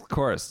MJ's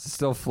course?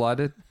 Still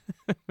flooded?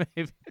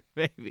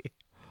 Maybe.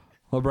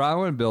 LeBron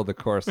wouldn't build a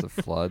course that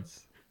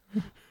floods.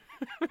 I'll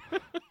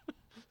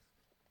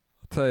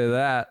tell you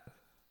that.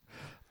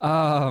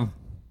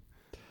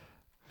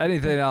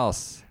 Anything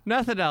else?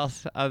 Nothing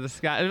else on the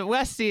sky.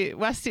 Westy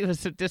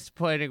was a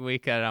disappointing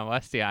weekend on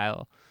Westy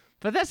Isle,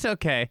 but that's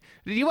okay.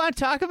 Do you want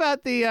to talk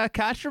about the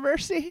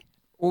controversy?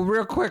 Well,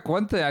 real quick,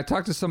 one thing. I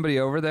talked to somebody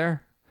over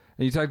there,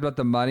 and you talked about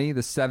the money,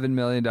 the $7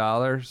 million,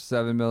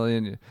 $7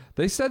 million.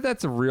 They said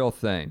that's a real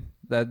thing.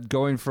 That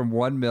going from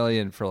 $1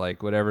 million for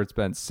like whatever it's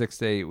been, 6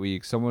 to 8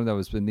 weeks. Someone that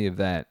was in the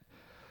event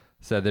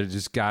said that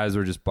just guys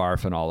were just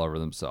barfing all over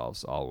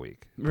themselves all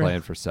week,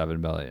 playing for $7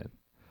 million.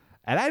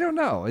 And I don't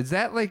know. Is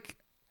that like?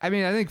 I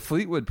mean, I think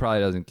Fleetwood probably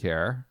doesn't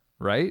care,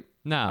 right?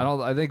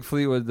 No, I think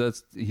Fleetwood.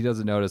 He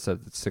doesn't notice that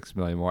it's $6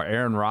 million more.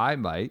 Aaron Rai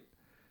might.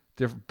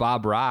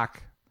 Bob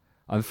Rock,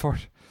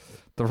 unfortunately,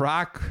 the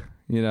Rock.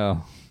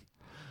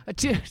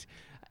 Dude,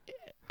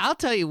 I'll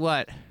tell you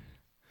what.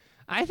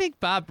 I think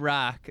Bob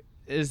Rock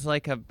is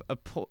like a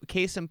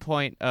case in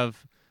point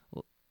of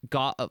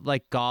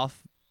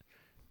golf.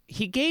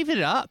 He gave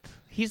it up.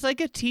 He's like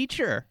a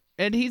teacher,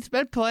 and he's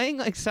been playing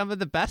like some of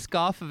the best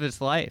golf of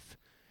his life.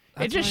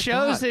 It just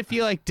shows if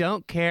you like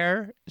don't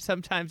care,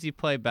 sometimes you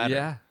play better.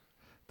 Yeah,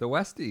 the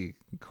Westy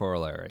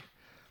corollary.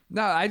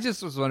 No, I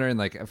just was wondering,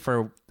 like,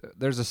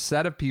 there's a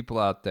set of people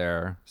out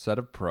there, set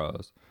of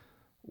pros,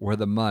 where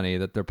the money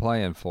that they're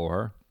playing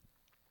for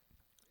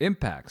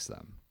impacts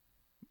them,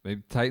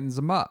 maybe tightens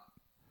them up.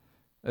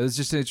 It was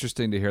just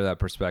interesting to hear that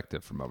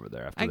perspective from over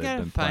there after I they've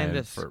gotta been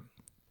find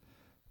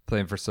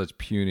playing for such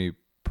puny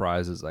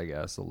prizes, I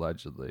guess,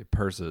 allegedly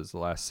purses the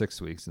last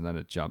 6 weeks, and then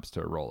it jumps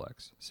to a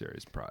Rolex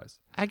Series prize.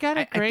 I got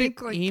a I great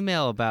think,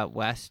 email about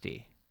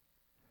Westy.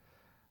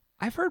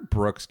 I've heard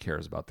Brooks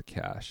cares about the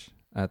cash,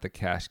 and that the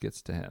cash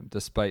gets to him,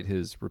 despite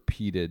his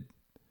repeated,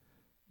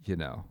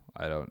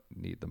 I don't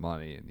need the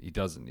money, and he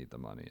doesn't need the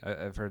money.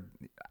 I've heard.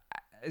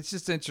 It's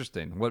just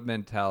interesting what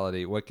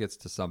mentality, what gets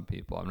to some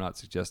people. I'm not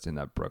suggesting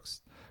that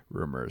Brooks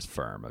rumor is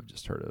firm. I've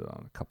just heard it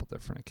on a couple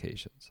different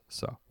occasions.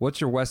 So,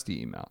 what's your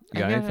Westy email? You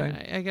got anything?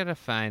 I gotta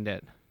find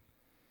it.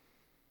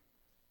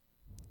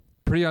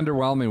 Pretty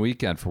underwhelming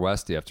weekend for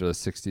Westy after the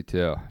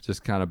 62.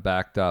 Just kind of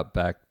backed up,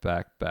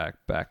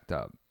 backed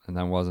up, and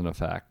then wasn't a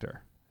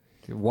factor.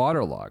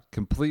 Waterlogged,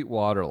 complete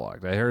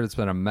waterlogged. I heard it's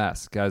been a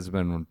mess. Guys have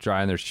been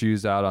drying their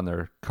shoes out on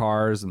their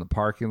cars in the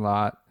parking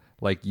lot,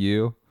 like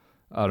you,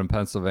 out in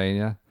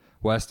Pennsylvania.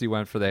 Westy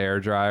went for the hair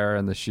dryer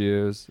and the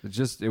shoes.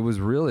 It was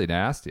really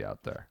nasty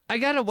out there. I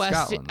got a Westy.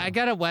 Scotland, I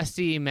got a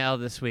Westy email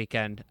this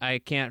weekend. I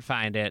can't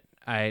find it.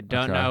 I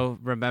don't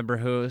remember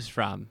who it was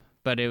from,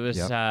 but it was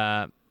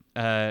a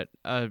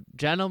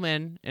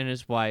gentleman and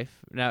his wife,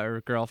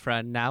 or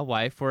girlfriend, now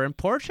wife, were in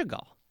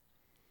Portugal.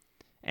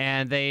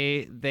 And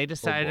they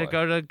decided to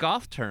go to a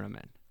golf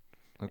tournament.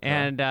 Okay.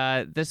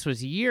 And this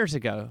was years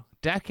ago,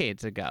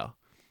 decades ago.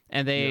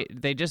 And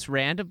they just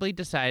randomly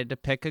decided to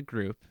pick a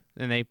group.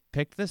 And they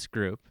picked this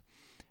group.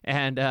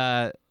 And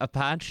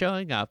upon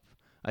showing up,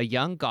 a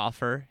young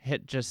golfer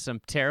hit just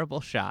some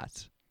terrible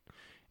shots.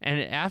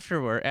 And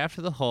after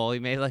the hole, he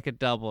made like a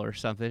double or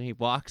something. He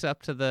walks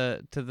up to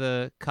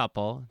the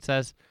couple and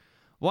says,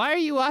 "Why are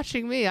you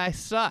watching me? I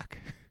suck."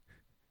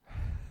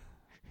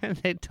 And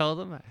they told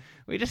him,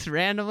 "We just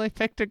randomly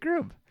picked a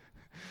group."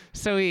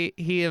 So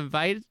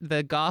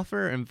the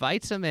golfer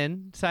invites him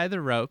inside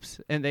the ropes,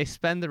 and they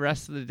spend the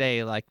rest of the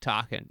day like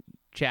talking,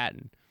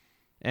 chatting.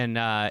 And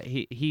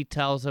he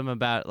tells him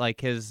about like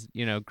his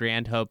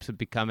grand hopes of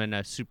becoming a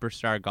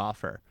superstar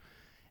golfer.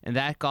 And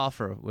that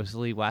golfer was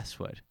Lee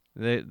Westwood.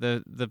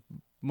 The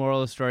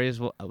moral of the story is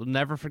we'll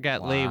never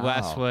forget Lee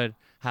Westwood,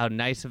 how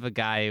nice of a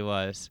guy he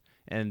was,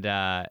 and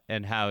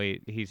how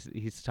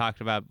he's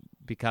talked about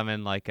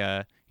becoming like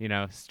a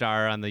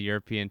star on the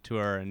European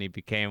tour, and he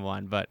became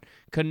one, but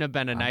couldn't have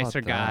been a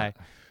nicer guy.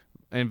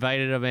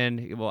 Invited him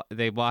in.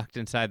 They walked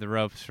inside the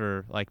ropes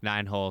for like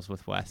 9 holes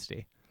with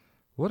Westy.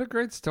 What a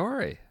great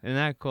story! Isn't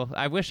that cool?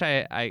 I wish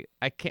I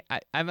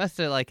must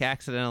have like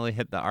accidentally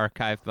hit the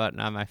archive button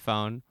on my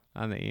phone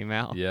on the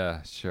email.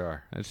 Yeah,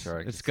 sure.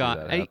 It's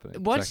gone.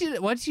 Once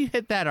you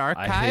hit that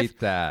archive, I hate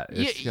that.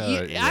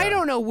 I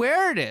don't know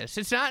where it is.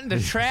 It's not in the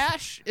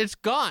trash. It's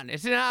gone.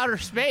 It's in outer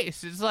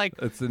space. It's like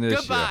it's an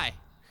goodbye.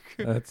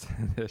 Issue. That's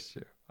an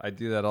issue. I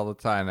do that all the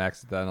time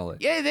accidentally.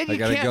 Yeah, then you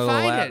can't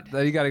find it.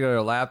 Then you got to go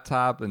to a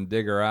laptop and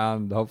dig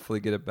around, hopefully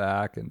get it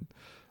back and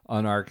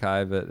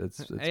unarchive it.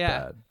 It's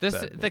bad.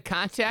 The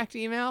contact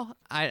email.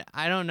 I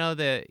don't know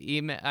the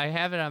email. I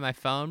have it on my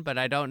phone, but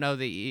I don't know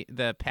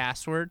the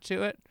password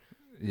to it.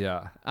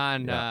 Yeah.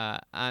 On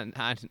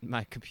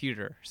my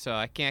computer, so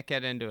I can't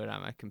get into it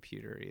on my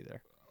computer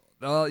either.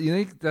 Well, you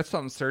think that's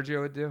something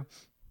Sergio would do?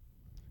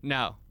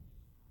 No.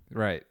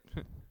 Right.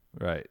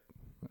 The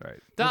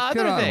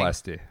other thing,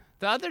 Westy.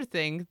 The other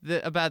thing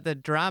about the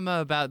drama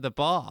about the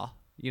ball,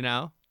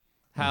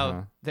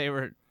 how they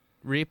were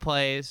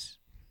replays,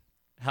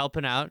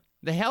 helping out.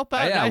 They help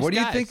out. Yeah. Nice What do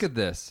you guys. think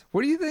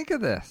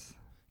of this?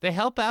 They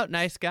help out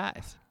nice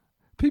guys.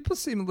 People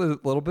seem a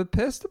little bit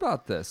pissed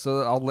about this,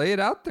 so I'll lay it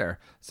out there.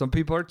 Some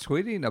people are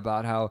tweeting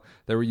about how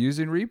they were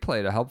using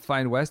replay to help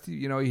find Westy.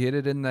 He hit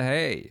it in the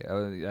hay,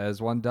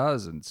 as one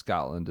does in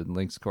Scotland and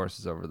links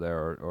courses over there,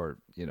 or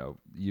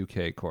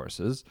UK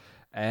courses.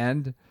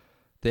 And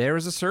there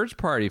is a search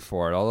party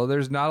for it, although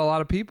there's not a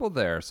lot of people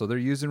there. So they're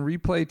using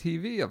replay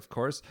TV, of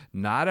course.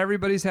 Not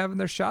everybody's having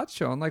their shots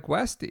shown like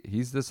Westy.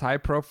 He's this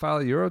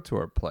high-profile Euro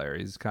Tour player.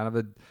 He's kind of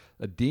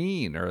a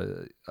dean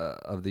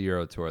of the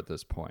Euro Tour at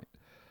this point.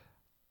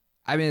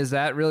 I mean, is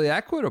that really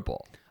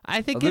equitable?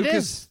 I think it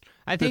is.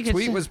 I think the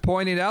tweet was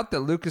pointing out that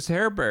Lucas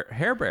Hebert,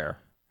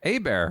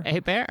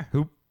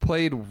 who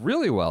played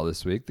really well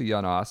this week, the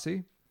young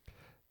Aussie,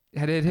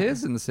 had hit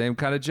his in the same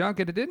kind of junk,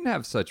 and it didn't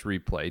have such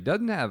replay. It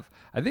doesn't have.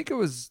 I think it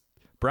was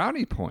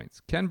brownie points.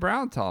 Ken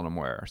Brown telling him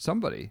where, or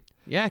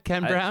Yeah,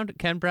 Ken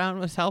Brown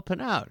was helping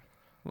out.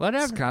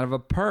 Whatever. It's kind of a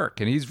perk,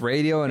 and he's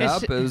radioing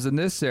up. It was in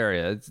this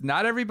area. It's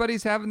not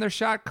everybody's having their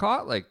shot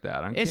caught like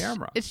that on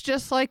camera. It's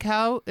just like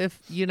how if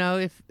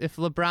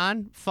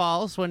LeBron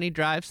falls when he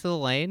drives to the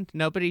lane,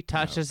 nobody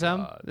touches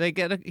him.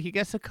 He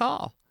gets a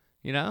call.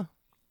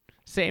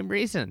 Same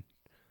reason.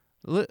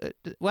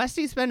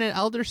 Westy's been an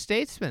elder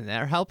statesman.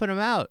 They're helping him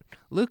out.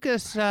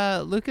 Lucas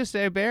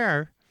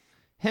Hebert,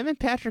 him and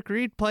Patrick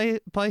Reed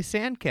play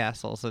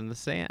sandcastles in the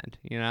sand.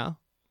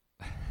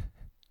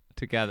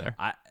 Together.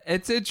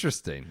 It's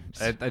interesting.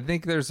 I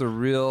think there's a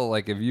real,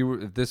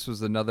 if this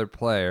was another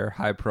player,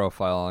 high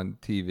profile on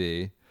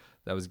TV,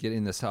 that was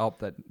getting this help,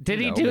 that did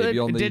he do it?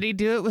 Did he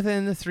do it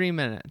within the 3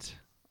 minutes?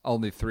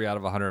 Only 3 out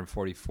of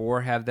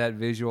 144 have that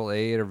visual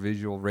aid or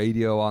visual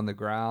radio on the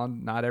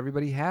ground. Not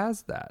everybody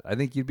has that. I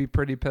think you'd be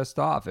pretty pissed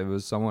off if it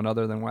was someone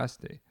other than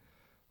Westy,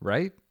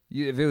 right?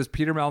 If it was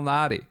Peter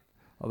Malnati,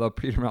 although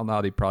Peter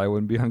Malnati probably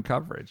wouldn't be on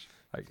coverage,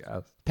 I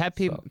guess.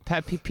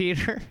 Peppy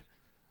Peter.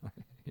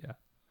 Yeah.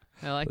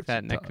 I like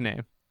that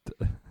nickname.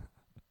 I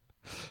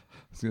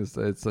was going to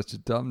say it's such a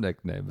dumb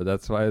nickname, but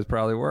that's why it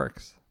probably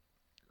works.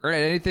 All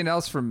right, anything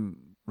else from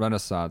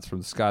Renaissance, from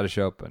the Scottish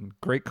Open?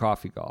 Great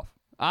coffee golf.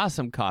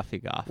 Awesome coffee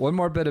golf. One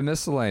more bit of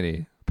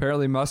miscellany.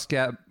 Apparently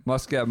Muscat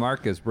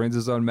Marcus brings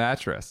his own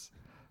mattress,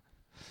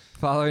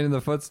 following in the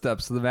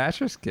footsteps of the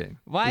Mattress King.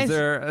 Is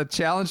there a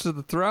challenge to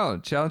the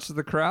throne, challenge to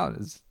the crown?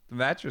 Is the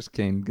Mattress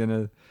King going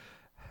to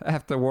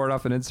have to ward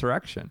off an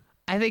insurrection?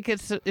 I think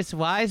it's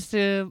wise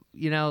to,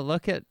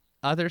 look at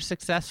other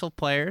successful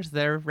players,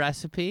 their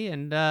recipe,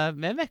 and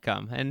mimic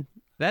them. And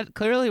that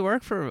clearly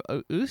worked for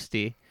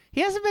Usti. He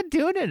hasn't been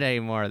doing it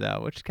anymore,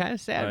 though, which is kind of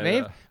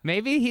sad.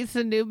 Maybe he's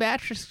the new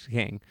Mattress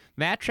King.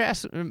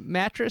 Mattress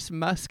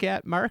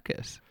Muscat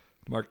Marcus.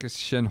 Marcus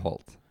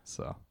Shinholt.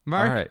 So, all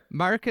right.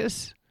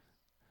 Marcus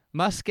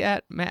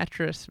Muscat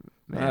Mattress.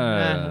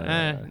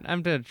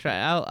 I'm going to try.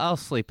 I'll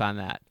sleep on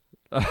that.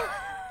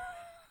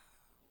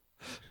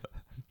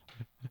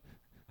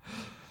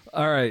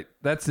 All right.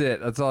 That's it.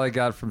 That's all I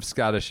got from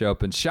Scottish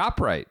Open.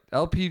 ShopRite,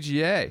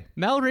 LPGA.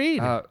 Mel Reid.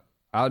 Out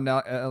in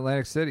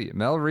Atlantic City.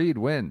 Mel Reid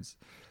wins.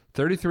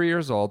 33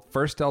 years old,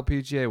 first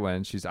LPGA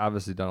win. She's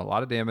obviously done a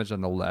lot of damage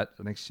on the Let.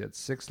 I think she had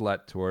 6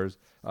 Let Tour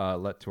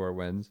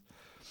wins.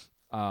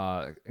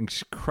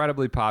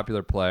 Incredibly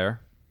popular player,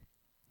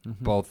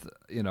 both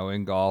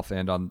in golf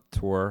and on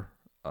tour.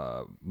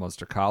 Amongst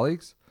her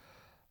colleagues,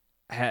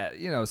 had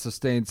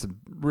sustained some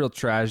real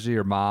tragedy.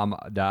 Her mom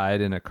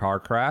died in a car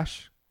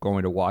crash.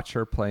 Going to watch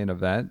her play an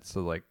event,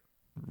 so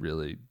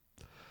really.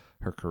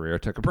 Her career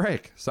took a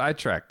break,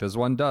 sidetracked, as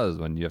one does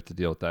when you have to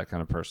deal with that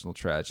kind of personal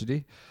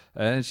tragedy.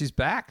 And she's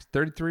back,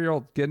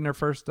 33-year-old, getting her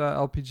first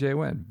LPGA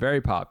win. Very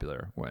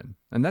popular win.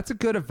 And that's a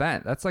good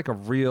event. That's like a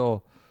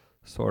real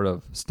sort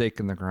of stake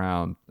in the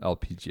ground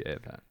LPGA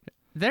event.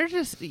 They're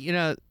just,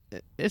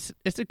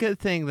 it's a good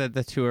thing that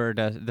the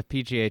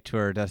PGA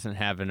Tour doesn't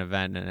have an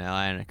event in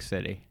Atlantic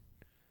City.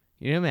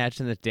 You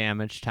imagine the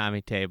damage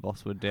Tommy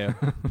Tables would do.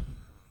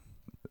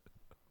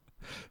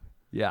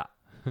 Yeah.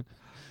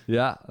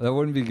 Yeah, that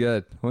wouldn't be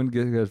good. Wouldn't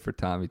be good for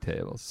Tommy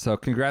Tables. So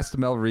congrats to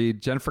Mel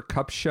Reid. Jennifer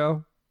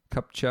Kupcho,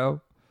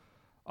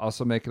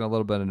 also making a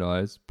little bit of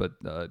noise, but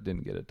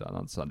didn't get it done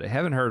on Sunday.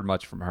 Haven't heard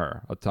much from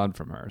her, a ton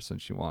from her,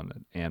 since she won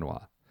at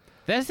ANWA.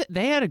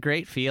 They had a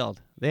great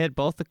field. They had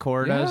both the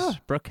Cordas,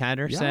 Brooke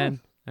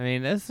Henderson. Yeah. I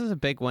mean, this is a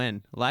big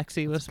win.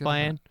 Lexi was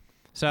playing.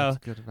 So,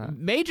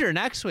 major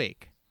next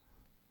week.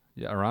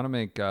 Yeah,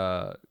 Agronomy,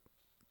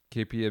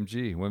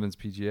 KPMG, Women's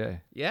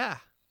PGA. Yeah,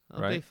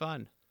 that'll be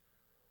fun.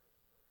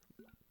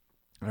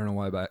 I don't know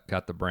why I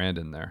got the brand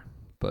in there,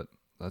 but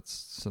that's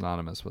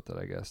synonymous with it,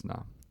 I guess,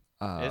 now.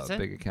 Is it?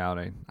 Big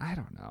accounting. I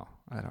don't know.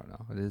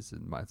 It is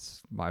in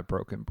my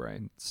broken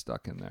brain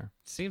stuck in there.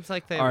 Seems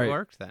like they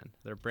worked then.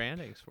 Their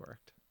branding's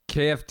worked.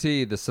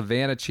 KFT, the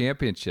Savannah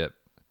Championship.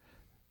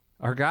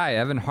 Our guy,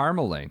 Evan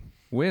Harmeling,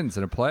 wins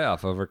in a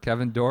playoff over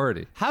Kevin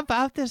Doherty. How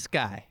about this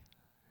guy?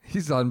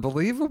 He's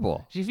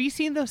unbelievable. Have you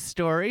seen those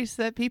stories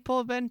that people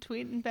have been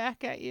tweeting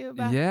back at you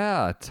about?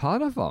 Yeah, a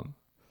ton of them.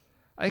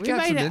 We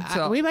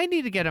might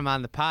need to get him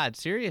on the pod,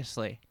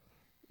 seriously.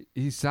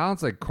 He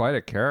sounds like quite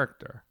a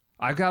character.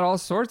 I've got all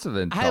sorts of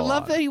intel. I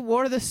love that he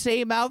wore the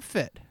same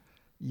outfit.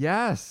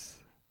 Yes.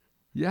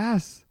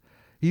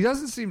 He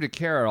doesn't seem to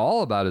care at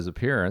all about his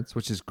appearance,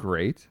 which is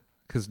great,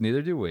 because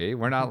neither do we.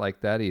 We're not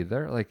like that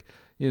either. It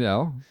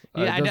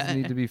doesn't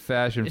need to be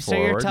fashion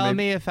forward. So you're telling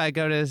me if I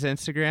go to his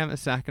Instagram,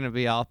 it's not going to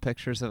be all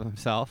pictures of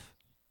himself?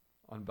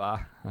 On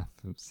behalf of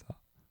himself.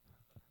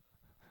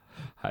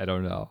 I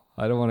don't know.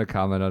 I don't want to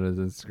comment on his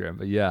Instagram,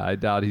 but yeah, I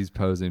doubt he's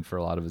posing for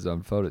a lot of his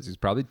own photos. He's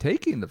probably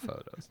taking the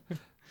photos,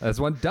 as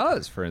one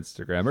does for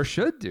Instagram, or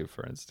should do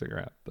for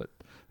Instagram, but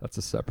that's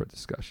a separate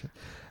discussion.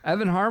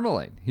 Evan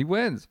Harmeling, he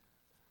wins.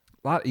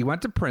 He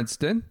went to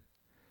Princeton.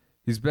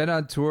 He's been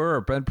on tour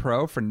or been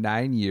pro for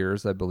 9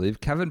 years, I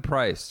believe. Kevin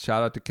Price,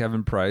 shout out to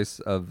Kevin Price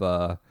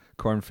of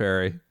Korn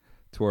Ferry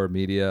Tour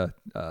Media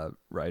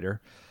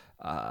writer,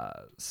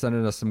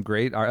 sending us some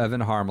great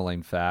Evan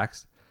Harmeling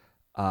facts.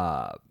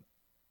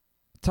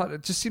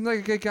 It just seemed like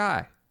a good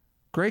guy.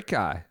 Great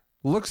guy.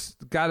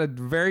 Got a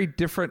very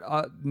different,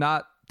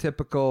 not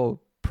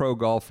typical pro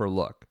golfer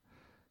look.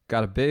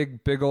 Got a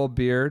big old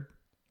beard,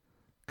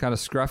 kind of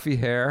scruffy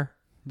hair.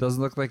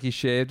 Doesn't look like he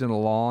shaved in a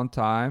long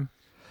time.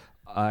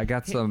 I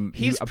got some.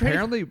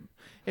 Apparently,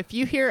 if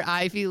you hear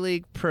Ivy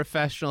League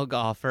professional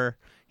golfer,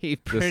 he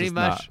pretty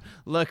much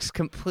looks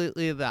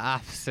completely the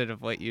opposite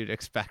of what you'd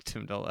expect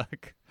him to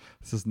look.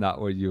 This is not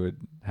what you would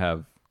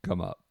have come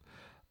up.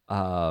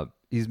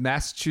 He's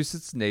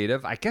Massachusetts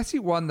native. I guess he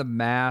won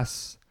the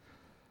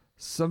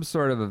some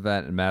sort of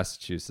event in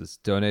Massachusetts.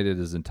 Donated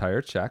his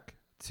entire check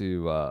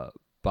to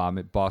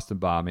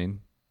Boston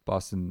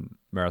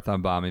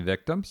Marathon bombing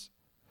victims.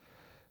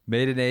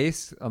 Made an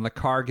ace on the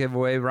car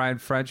giveaway. Ryan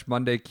French,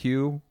 Monday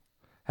Q,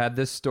 had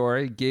this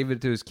story. Gave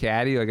it to his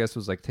caddy. I guess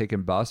was like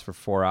taking bus for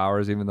 4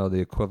 hours, even though the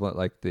equivalent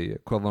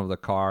of the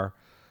car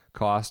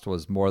cost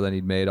was more than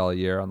he'd made all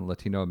year on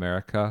Latino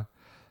America.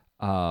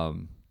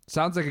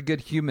 Sounds like a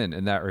good human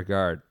in that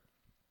regard.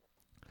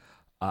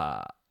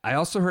 I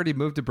also heard he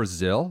moved to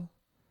Brazil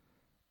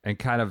and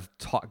kind of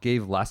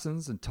gave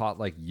lessons and taught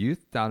like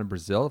youth down in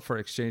Brazil for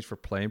exchange for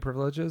playing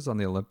privileges on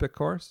the Olympic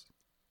course.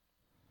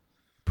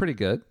 Pretty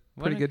good.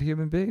 Pretty good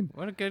human being.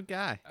 What a good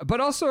guy.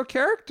 But also a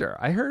character.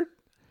 I heard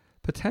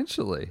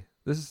potentially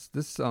this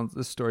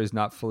story is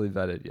not fully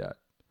vetted yet.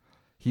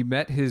 He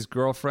met his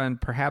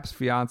girlfriend, perhaps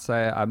fiance.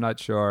 I'm not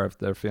sure if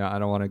they're fiance. I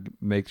don't want to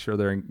make sure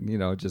they're,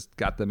 just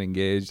got them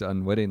engaged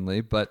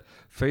unwittingly. But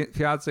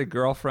fiance,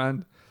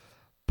 girlfriend,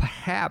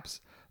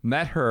 perhaps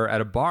met her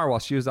at a bar while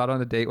she was out on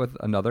a date with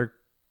another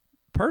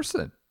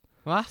person.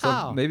 Wow.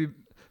 So maybe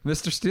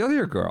Mr. Steal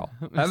Your Girl,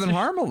 Evan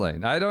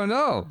Harmeling. I don't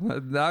know.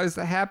 Now he's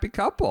a happy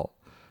couple.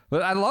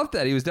 But I love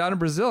that he was down in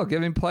Brazil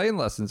giving playing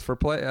lessons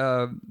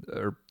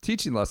or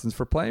teaching lessons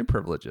for playing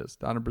privileges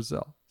down in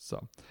Brazil.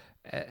 So,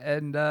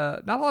 and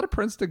not a lot of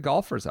Princeton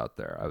golfers out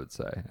there, I would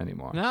say,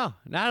 anymore. No,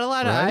 not a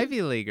lot of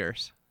Ivy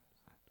Leaguers.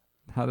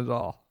 Not at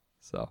all.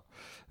 So,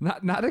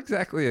 not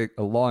exactly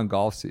a long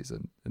golf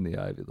season in the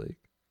Ivy League.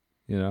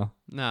 No.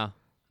 Not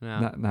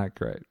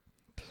great.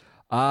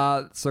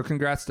 So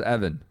congrats to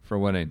Evan for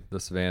winning the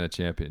Savannah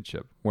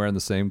Championship, wearing the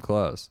same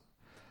clothes.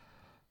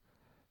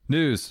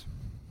 News.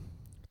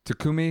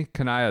 Takumi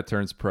Kanaya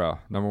turns pro.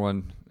 Number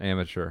one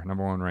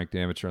ranked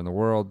amateur in the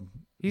world.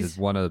 He's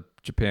won a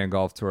Japan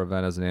Golf Tour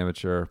event as an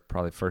amateur,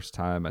 probably first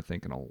time, I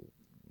think, don't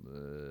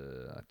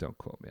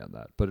quote me on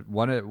that, but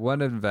won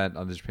an event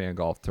on the Japan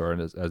Golf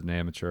Tour as an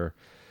amateur.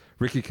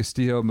 Ricky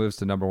Castillo moves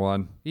to number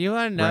one. You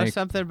want to know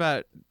something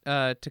about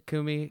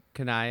Takumi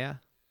Kanaya?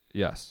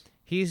 Yes.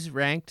 He's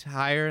ranked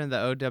higher in the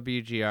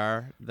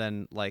OWGR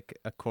than like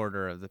a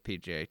quarter of the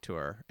PGA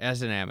Tour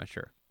as an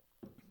amateur.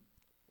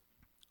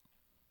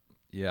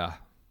 Yeah.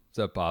 Does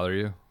that bother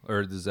you?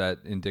 Or is that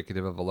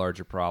indicative of a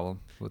larger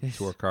problem with the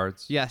tour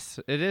cards? Yes,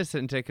 it is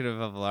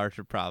indicative of a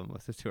larger problem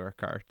with the tour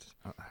cards.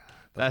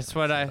 That's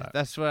what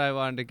I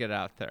wanted to get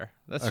out there.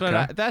 That's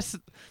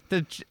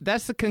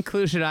the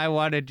conclusion I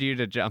wanted you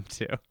to jump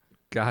to.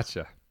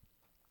 Gotcha.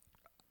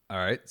 All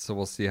right, so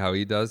we'll see how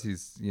he does.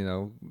 He's,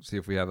 see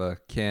if we have a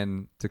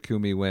can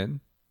Takumi win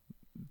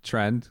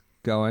trend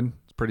going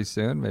pretty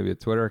soon. Maybe a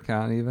Twitter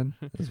account even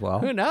as well.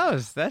 Who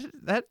knows? That'd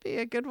be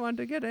a good one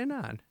to get in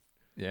on.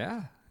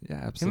 Yeah,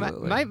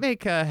 absolutely. Might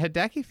make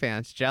Hideki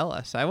fans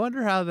jealous. I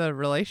wonder how the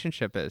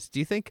relationship is. Do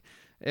you think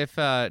if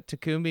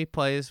Takumi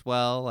plays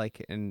well,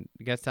 and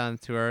gets on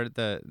tour,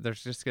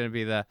 there's just going to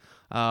be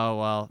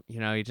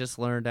he just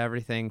learned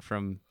everything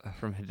from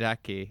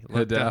Hideki.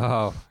 Looked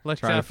up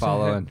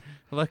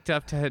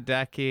to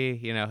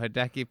Hideki.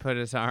 Hideki put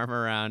his arm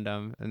around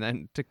him, and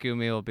then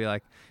Takumi will be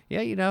like, "Yeah,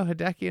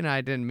 Hideki and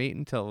I didn't meet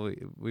until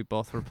we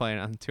both were playing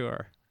on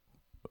tour."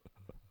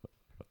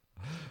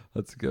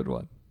 That's a good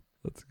one.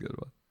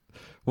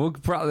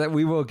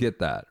 We will get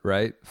that,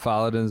 right?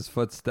 Followed in his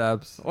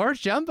footsteps. Or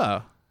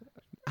Jumbo.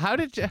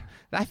 I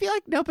feel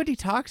like nobody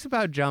talks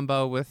about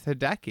Jumbo with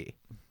Hideki.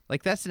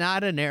 Like, that's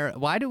not a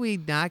narrative. Why do we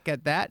not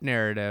get that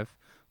narrative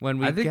when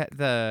we get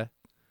the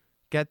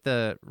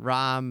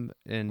Ram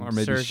and or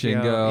maybe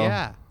Sergio? Shingo,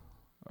 yeah,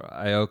 or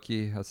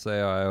Aoki,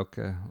 Haseo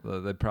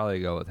Aoka. They'd probably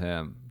go with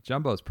him.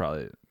 Jumbo's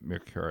probably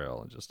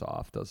mercurial and just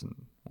off. Doesn't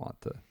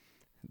want to.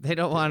 They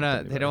don't want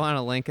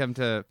to link him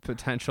to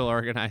potential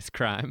organized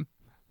crime.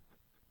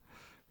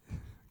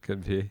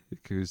 Could be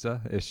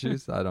Yakuza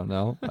issues. I don't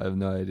know. I have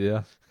no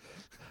idea.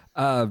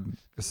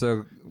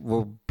 So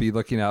we'll be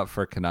looking out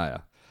for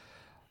Kanaya.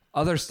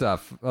 Other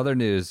stuff, other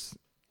news.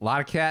 A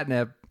lot of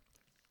catnip.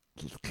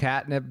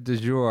 Catnip du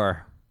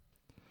jour.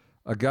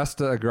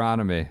 Augusta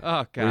agronomy.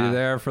 Oh, God. Were you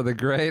there for the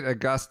great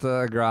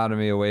Augusta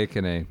agronomy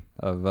awakening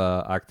of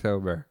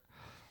October?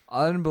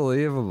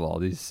 Unbelievable.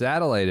 These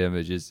satellite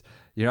images.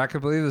 You're not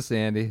going to believe this,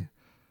 Andy.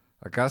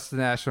 Augusta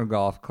National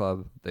Golf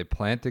Club. They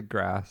planted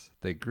grass.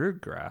 They grew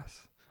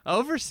grass.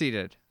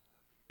 Overseeded.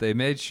 They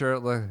made sure it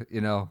looked,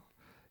 you're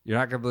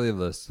not going to believe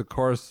this. The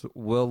course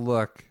will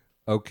look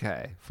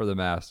okay for the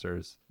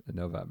Masters in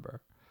November.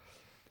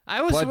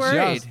 I was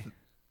worried. Just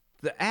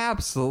the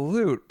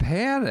absolute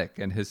panic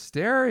and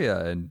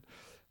hysteria and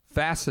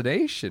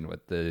fascination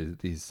with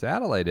these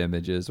satellite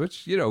images,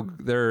 which,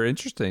 they're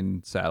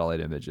interesting satellite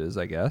images,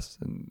 I guess,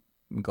 and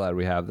I'm glad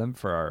we have them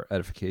for our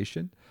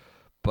edification.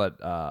 But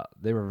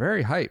they were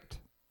very hyped,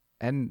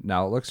 and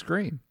now it looks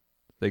green.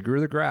 They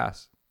grew the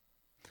grass.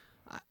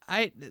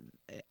 I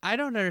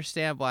don't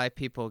understand why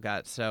people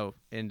got so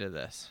into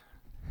this.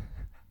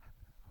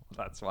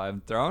 That's why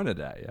I'm throwing it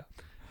at you.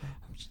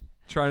 I'm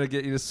trying to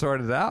get you to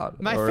sort it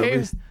out.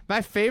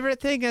 My favorite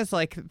thing is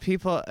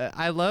people.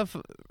 I love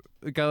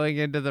going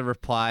into the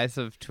replies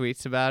of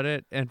tweets about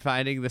it and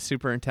finding the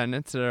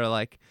superintendents that are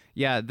like,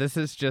 "Yeah, this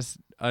is just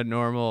a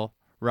normal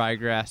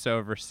ryegrass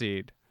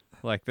overseed.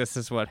 This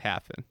is what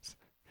happens.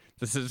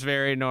 This is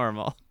very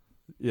normal."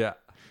 Yeah.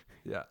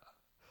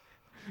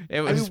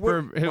 It was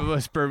it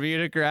was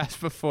Bermuda grass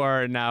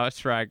before, and now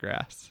it's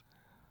ryegrass.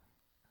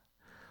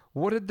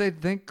 What did they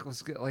think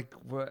was good? Like,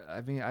 what?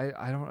 I mean,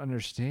 I don't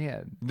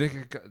understand.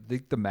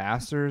 Think the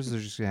Masters are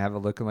just gonna have it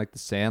looking like the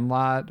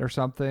Sandlot or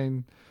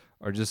something,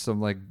 or just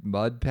some like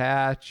mud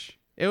patch.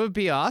 It would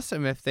be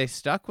awesome if they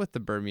stuck with the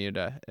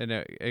Bermuda and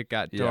it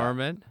got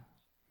dormant.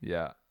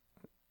 Yeah.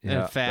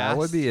 And fast. That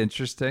would be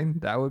interesting.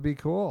 That would be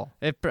cool.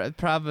 It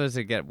probably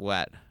doesn't get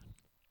wet.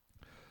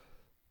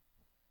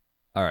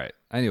 All right.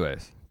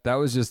 Anyways, that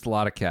was just a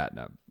lot of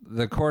catnip.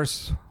 The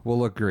course will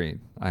look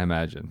green, I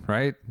imagine,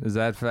 right? Is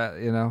that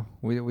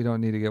we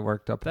don't need to get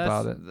worked up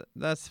about it.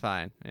 That's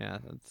fine. Yeah,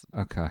 that's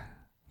okay.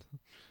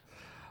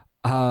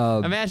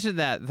 Imagine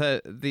that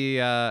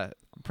the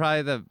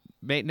probably the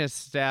maintenance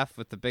staff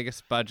with the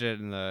biggest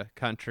budget in the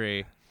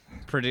country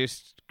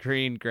produced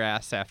green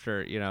grass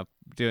after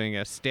doing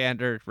a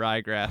standard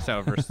ryegrass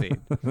overseed.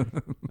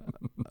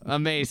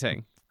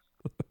 Amazing.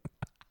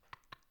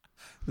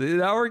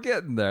 Now we're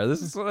getting there.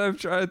 This is what I'm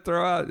trying to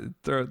throw out.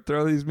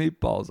 Throw these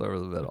meatballs over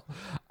the middle.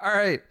 All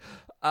right.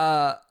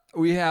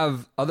 We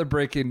have other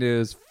breaking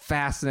news.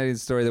 Fascinating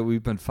story that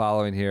we've been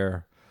following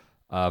here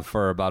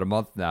for about a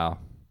month now.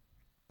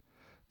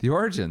 The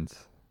origins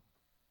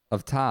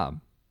of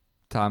Tom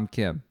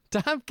Kim.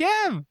 Tom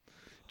Kim.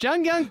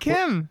 Jung-Young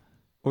Kim.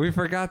 We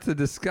forgot to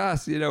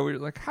discuss, we were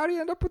like, how do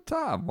you end up with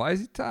Tom? Why is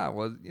he Tom?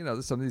 Well,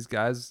 some of these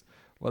guys,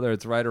 whether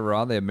it's right or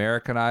wrong, they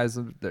Americanize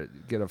them, they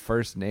get a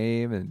first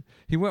name, and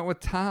he went with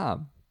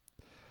Tom.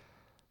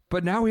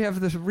 But now we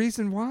have the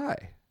reason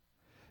why.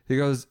 He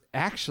goes,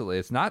 actually,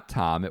 it's not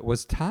Tom, it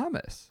was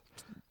Thomas.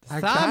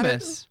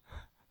 Thomas?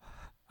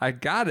 I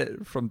got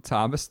it from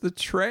Thomas the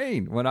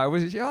Train when I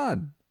was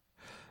young.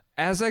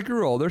 As I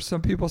grew older,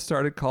 some people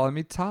started calling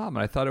me Tom,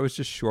 and I thought it was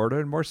just shorter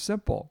and more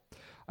simple.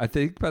 I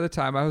think by the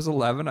time I was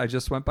 11, I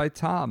just went by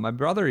Tom. My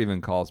brother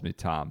even calls me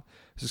Tom.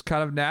 It's just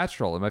kind of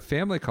natural, and my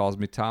family calls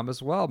me Tom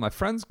as well. My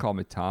friends call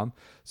me Tom,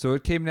 so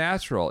it came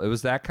natural. It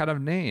was that kind of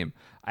name.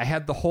 I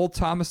had the whole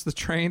Thomas the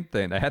Train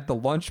thing. I had the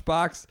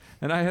lunchbox,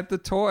 and I had the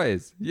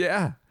toys.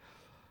 Yeah.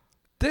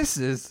 This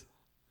is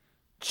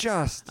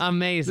just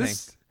amazing.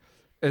 This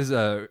is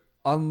a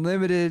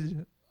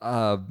unlimited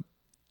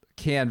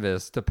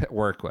canvas to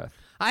work with.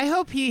 I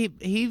hope he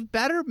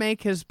better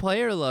make his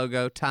player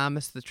logo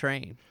Thomas the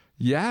Train.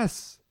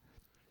 Yes.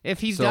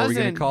 If he so doesn't, are we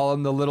going to call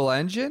him the little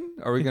engine?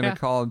 Or are we going to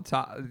call him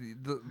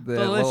the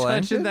little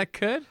engine that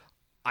could?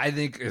 I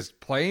think his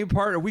playing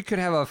partner. We could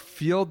have a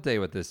field day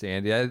with this,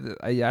 Andy. I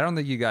don't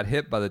think you got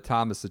hit by the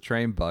Thomas the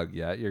Train bug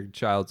yet. Your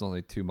child's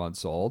only 2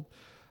 months old.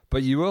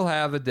 But you will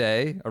have a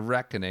day, a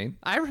reckoning.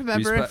 I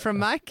remember it from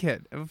my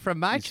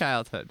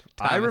childhood.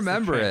 I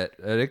remember it,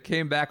 and it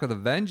came back with a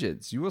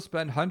vengeance. You will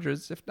spend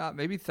hundreds, if not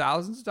maybe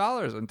thousands of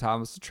dollars on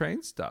Thomas the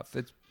Train stuff.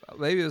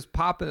 Maybe it was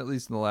popping at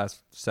least in the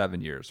last 7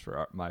 years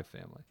for my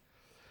family.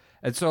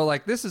 And so,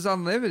 this is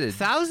unlimited.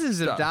 Thousands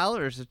of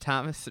dollars of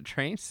Thomas the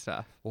Train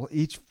stuff. Well,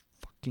 each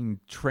fucking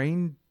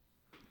train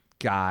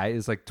guy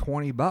is like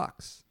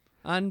 $20.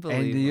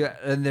 Unbelievable.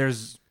 And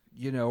there's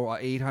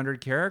 800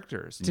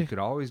 characters, and you could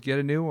always get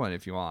a new one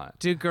if you want.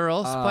 Do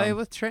girls play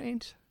with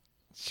trains?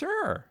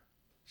 Sure.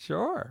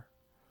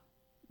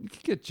 You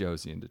could get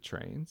Josie into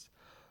trains.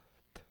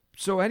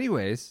 So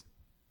anyways,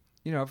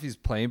 if he's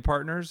playing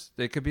partners,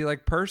 they could be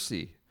like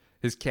Percy.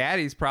 His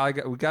caddy's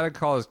probably we got to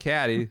call his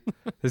caddy.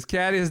 His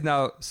caddy is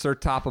now Sir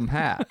Topham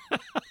Hatt.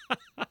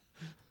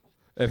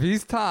 If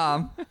he's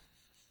Tom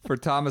for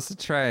Thomas the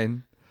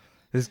Train,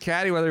 his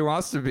caddy, whether he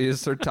wants to be, is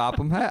Sir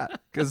Topham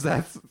Hatt, because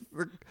that's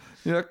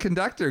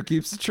conductor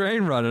keeps the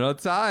train running on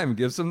time,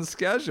 gives him the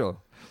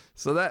schedule.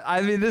 So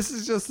this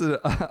is just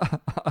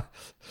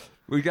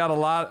we got a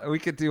lot. We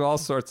could do all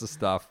sorts of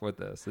stuff with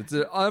this. It's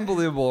an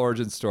unbelievable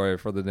origin story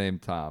for the name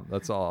Tom.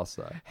 That's all I'll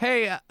say.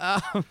 Hey,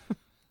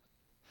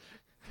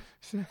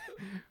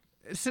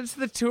 since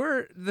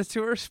the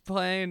tour's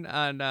playing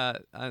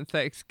on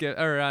Thanksgiving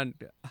or on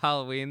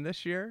Halloween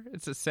this year,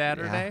 it's a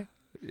Saturday.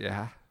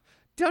 Yeah.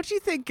 Don't you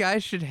think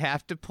guys should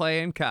have to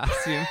play in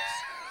costumes?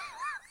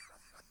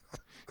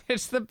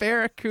 It's the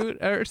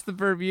Barracuda, or it's the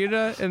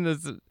Bermuda, and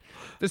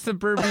it's the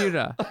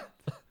Bermuda.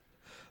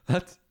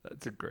 That's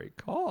a great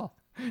call.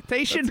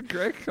 They should That's a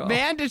great call.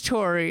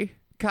 Mandatory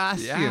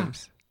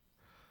costumes.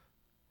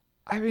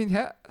 Yeah. I mean,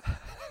 mandatory.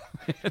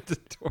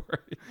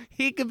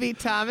 He could be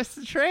Thomas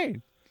the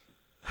Train.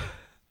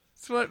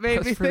 That's what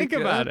made me think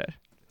about it.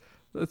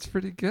 That's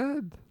pretty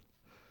good.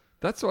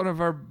 That's one of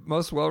our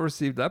most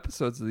well-received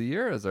episodes of the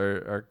year, is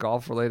our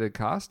golf-related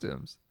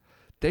costumes.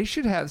 They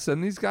should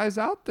send these guys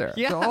out there.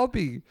 Yeah. They'll all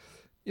be,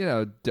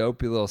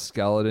 dopey little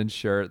skeleton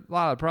shirt.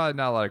 Probably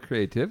not a lot of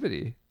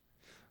creativity.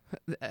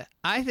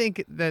 I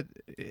think that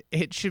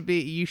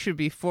you should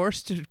be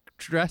forced to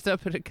dress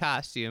up in a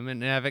costume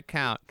and have it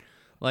count.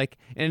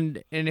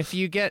 And if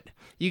you get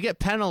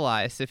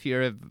penalized if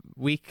you're a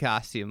weak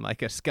costume,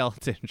 like a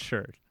skeleton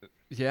shirt.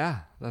 Yeah,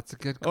 that's a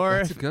good. Or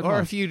that's a good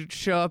one. if you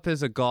show up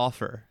as a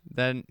golfer,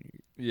 then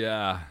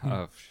yeah.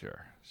 Oh,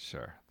 sure.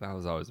 Sure. That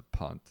was always a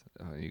punt.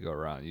 You go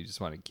around, you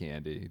just wanted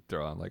candy, you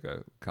throw on like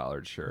a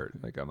collared shirt,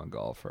 like I'm a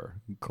golfer,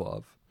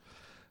 glove.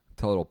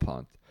 Total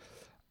punt.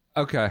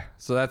 Okay,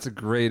 so that's a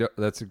great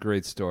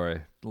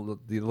story. The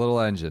little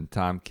engine,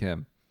 Tom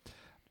Kim.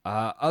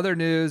 Other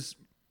news,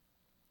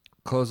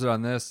 close it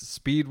on this.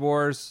 Speed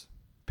Wars.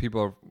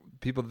 People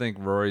think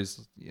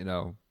Rory's,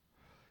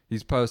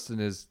 he's posting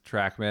his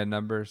TrackMan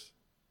numbers.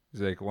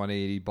 He's like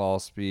 180 ball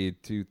speed,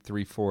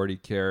 340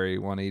 carry,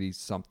 180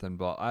 something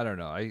ball. I don't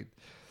know.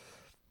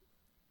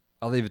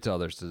 I'll leave it to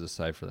others to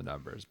decipher the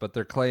numbers. But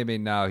they're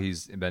claiming now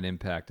he's been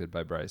impacted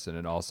by Bryson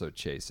and also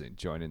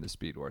joining the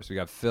Speed Wars. We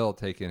got Phil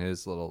taking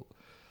his little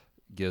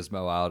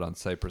gizmo out on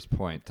Cypress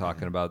Point,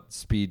 talking about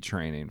speed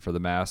training for the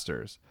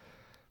Masters.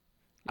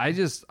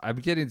 I'm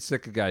getting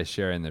sick of guys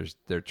sharing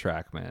their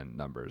TrackMan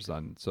numbers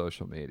on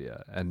social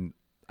media, and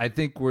I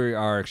think we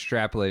are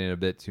extrapolating a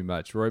bit too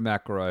much. Rory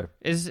McIlroy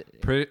is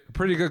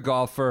pretty good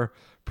golfer,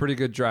 pretty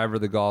good driver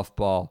of the golf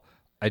ball.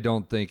 I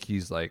don't think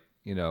he's like,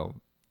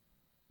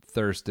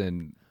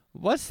 thirsting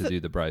to do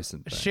the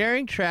Bryson thing.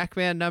 Sharing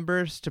TrackMan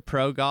numbers to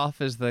pro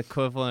golf is the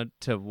equivalent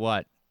to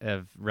what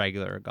of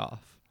regular golf?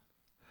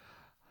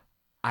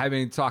 I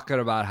mean, talking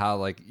about how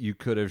like you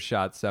could have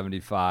shot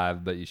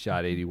 75, but you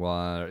shot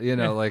 81,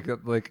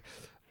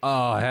 oh,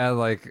 I had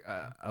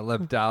I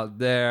lipped out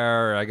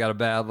there, or I got a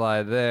bad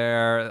lie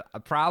there.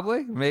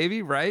 Probably,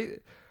 maybe,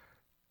 right?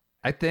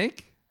 I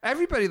think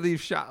everybody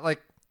leaves shot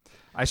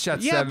I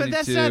shot 72. Yeah, but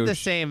that's not the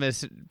same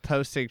as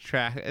posting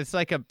track. It's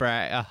like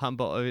a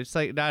humble. It's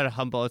like not a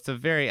humble. It's a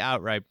very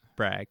outright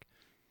brag.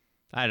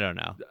 I don't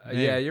know.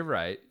 Yeah, you're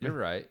right. You're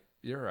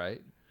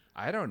right.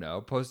 I don't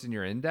know. Posting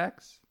your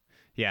index.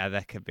 Yeah,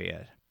 that could be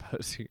it.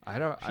 Posting. I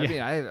don't. I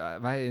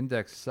mean, my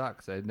index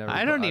sucks. I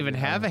don't even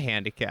have a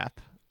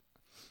handicap.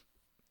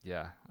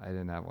 Yeah, I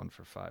didn't have one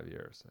for 5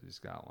 years. I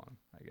just got one,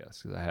 I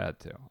guess, because I had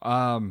to.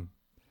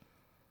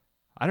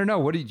 I don't know.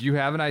 What did you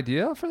have an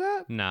idea for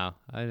that? No,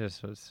 I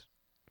just was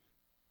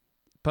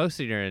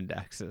posting your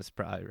index is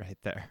probably right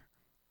there.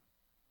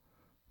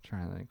 I'm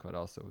trying to think what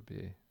else it would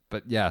be.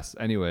 But yes,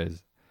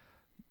 anyways,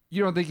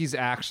 you don't think he's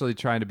actually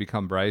trying to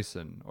become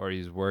Bryson, or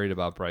he's worried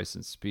about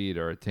Bryson's speed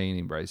or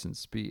attaining Bryson's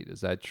speed.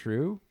 Is that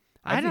true?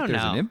 I don't think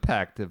there's know. An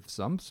impact of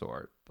some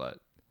sort, but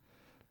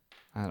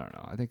I don't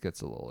know. I think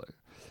it's a little.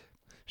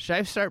 Should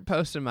I start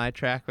posting my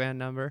TrackMan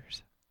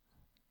numbers?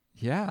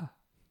 Yeah,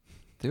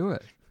 do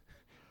it.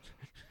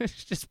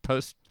 Just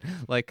post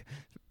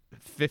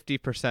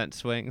 50%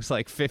 swings,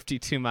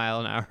 52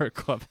 mile an hour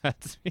club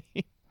head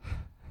speed.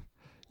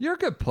 You're a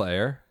good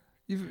player.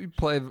 You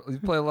play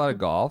a lot of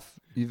golf.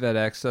 You've had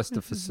access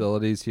to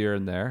facilities here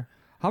and there.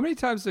 How many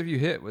times have you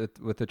hit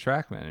with the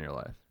TrackMan in your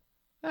life?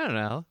 I don't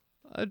know,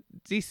 a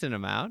decent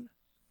amount.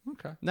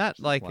 Okay, not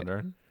just like,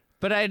 wondering.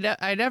 But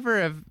I never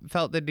have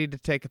felt the need to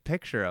take a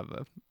picture of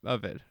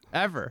it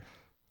ever.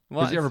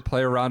 Did you ever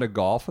play a round of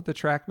golf with the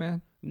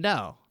TrackMan?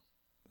 No.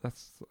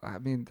 That's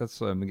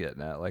what I'm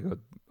getting at.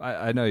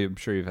 I know I'm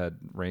sure you've had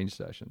range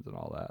sessions and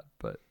all that,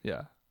 but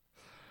yeah.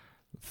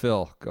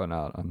 Phil going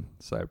out on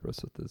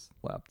Cyprus with his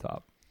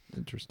laptop.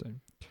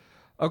 Interesting.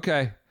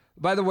 Okay.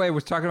 By the way,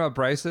 we're talking about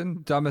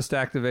Bryson, dumbest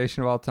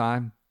activation of all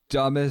time.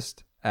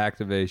 Dumbest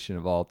activation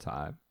of all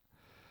time.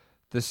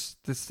 This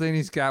thing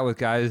he's got with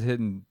guys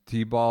hitting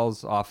tee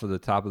balls off of the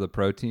top of the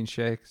protein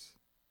shakes.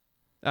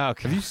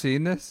 Okay. Have you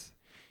seen this?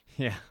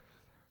 Yeah.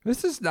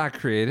 This is not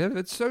creative.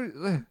 It's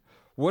so.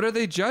 What are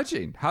they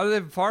judging?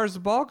 How far is the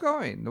ball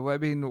going? I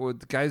mean,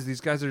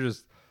 these guys are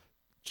just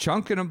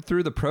chunking them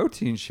through the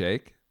protein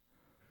shake.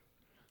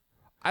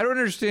 I don't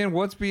understand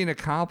what's being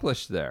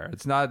accomplished there.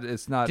 It's not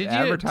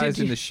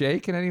advertising the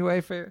shake in any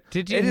way.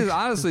 It is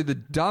honestly the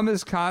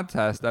dumbest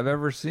contest I've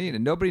ever seen,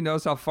 and nobody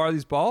knows how far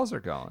these balls are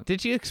going.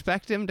 Did you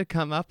expect him to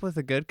come up with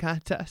a good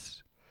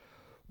contest?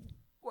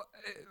 Well,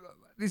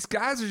 these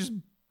guys are just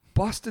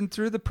busting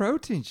through the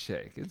protein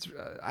shake.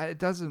 It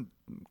doesn't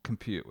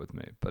compute with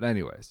me. But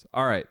anyways,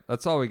 all right,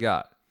 that's all we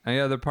got. Any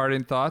other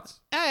parting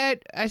thoughts?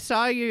 I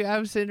saw you. I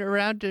was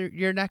around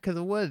your neck of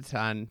the woods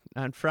on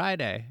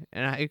Friday,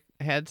 and I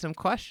had some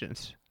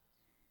questions.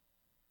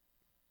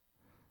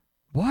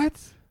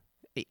 What?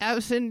 I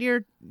was in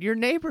your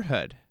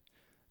neighborhood.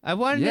 I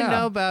wanted to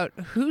know about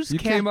who's. You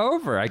came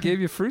over. I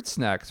gave you fruit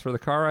snacks for the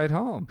car ride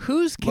home.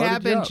 Who's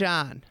Cabin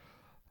John?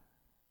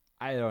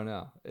 I don't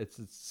know. It's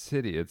a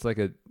city. It's I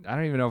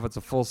don't even know if it's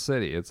a full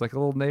city. It's like a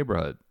little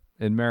neighborhood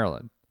in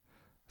Maryland,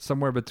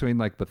 somewhere between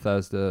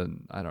Bethesda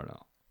and I don't know.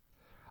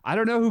 I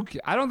don't know who.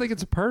 I don't think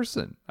it's a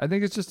person. I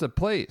think it's just a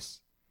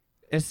place.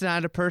 It's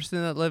not a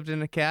person that lived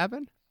in a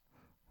cabin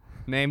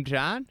named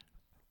John?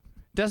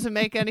 Doesn't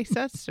make any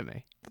sense to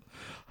me.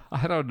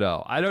 I don't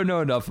know. I don't know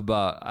enough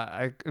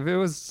about. If it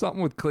was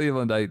something with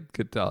Cleveland, I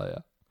could tell you.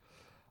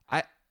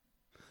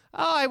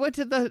 I went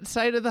to the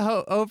site of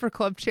the Over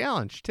Club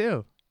Challenge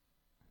too.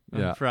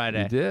 On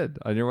Friday. You did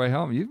on your way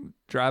home. You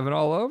driving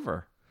all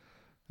over.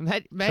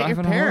 Met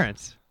your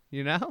parents.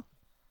 You know.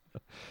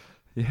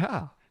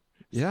 Yeah.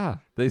 Yeah,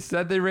 they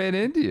said they ran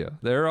into you.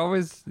 They're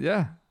always,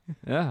 yeah.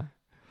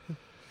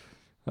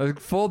 A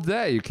full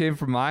day. You came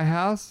from my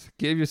house,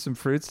 gave you some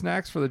fruit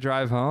snacks for the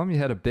drive home. You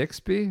had a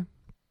Bixby.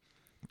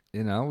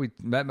 You know, we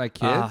met my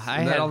kids,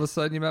 and then all of a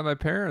sudden you met my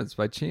parents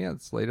by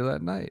chance later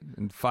that night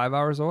and 5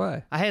 hours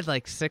away. I had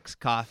like 6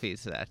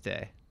 coffees that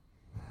day.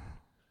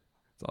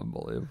 It's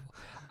unbelievable.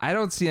 I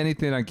don't see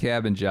anything on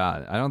Cabin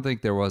John. I don't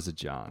think there was a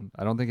John.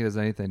 I don't think it has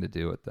anything to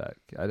do with that.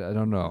 I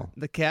don't know.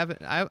 The cabin.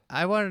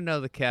 I want to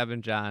know the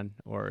Cabin John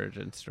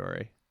origin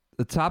story.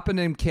 The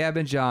toponym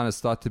Cabin John is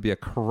thought to be a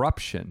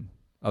corruption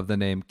of the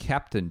name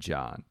Captain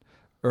John.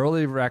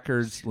 Early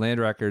records, land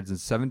records in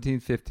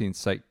 1715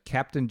 cite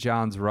Captain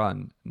John's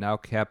Run, now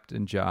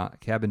Cabin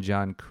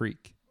John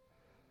Creek.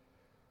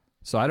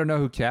 So I don't know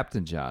who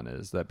Captain John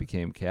is that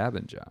became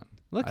Cabin John.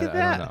 Look at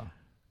that. I don't know.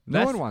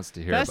 No one wants to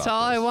hear about this. That's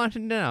all I want to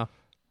know.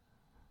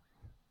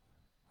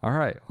 All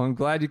right. Well, I'm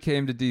glad you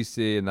came to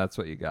D.C. and that's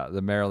what you got.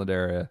 The Maryland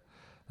area.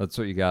 That's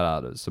what you got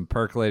out of it. Some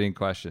percolating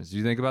questions. Do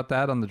you think about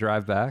that on the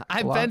drive back?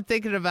 I've been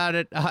thinking about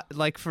it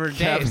like for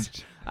days.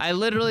 I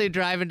literally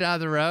driving down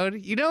the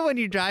road. You know when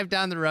you drive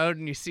down the road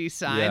and you see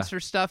signs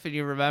for stuff and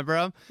you remember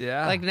them?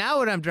 Yeah. Like now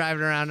when I'm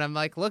driving around, I'm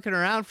like looking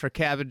around for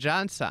Cabin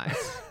John signs.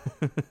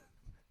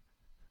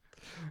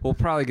 We'll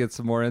probably get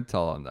some more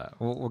intel on that.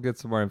 We'll get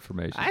some more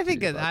information. I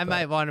think I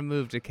might want to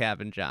move to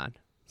Cabin John.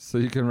 So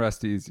you can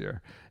rest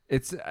easier.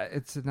 It's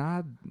an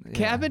odd...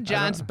 Cabin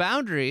John's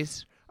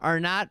boundaries are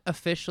not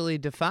officially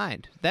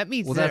defined. That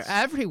means they're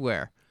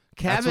everywhere.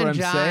 Cabin that's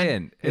what I'm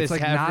saying. It's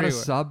like everywhere. not a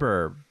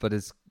suburb, but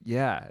it's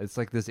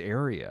like this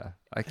area.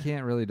 I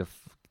can't really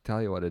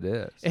tell you what it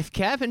is. If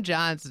Cabin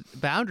John's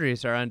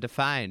boundaries are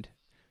undefined,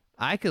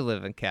 I could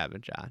live in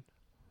Cabin John.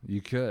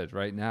 You could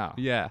right now.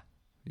 Yeah.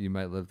 You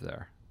might live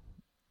there.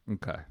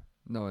 Okay.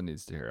 No one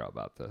needs to hear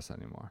about this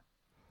anymore.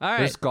 All right.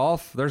 There's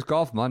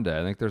golf Monday.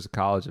 I think there's a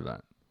college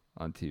event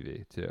on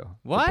TV too.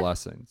 What? The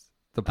Blessings.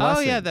 Oh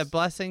yeah, the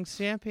Blessings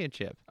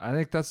Championship. I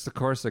think that's the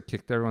course that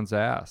kicked everyone's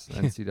ass.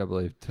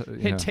 NCAA.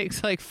 It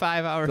takes like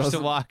 5 hours to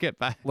walk it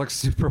by. Looks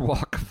super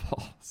walkable.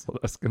 That's what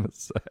I was gonna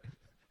say.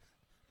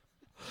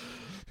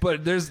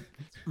 But there's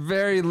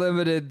very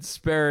limited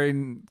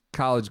sparing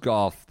college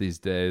golf these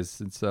days,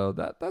 and so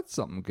that's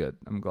something good.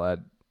 I'm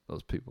glad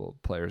those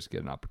players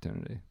get an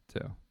opportunity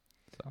too.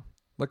 So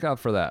look out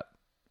for that.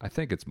 I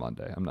think it's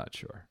Monday. I'm not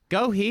sure.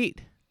 Go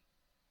Heat.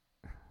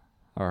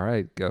 All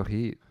right, go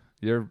Heat.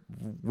 You're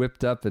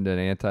whipped up into an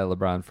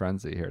anti-LeBron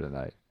frenzy here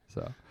tonight.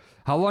 So,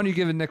 how long are you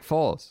giving Nick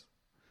Foles?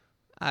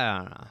 I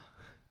don't know.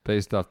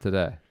 Based off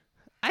today,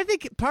 I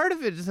think part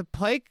of it is a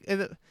play.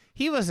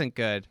 He wasn't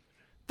good.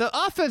 The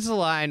offensive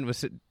line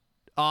was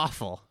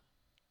awful.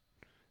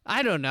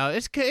 I don't know.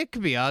 It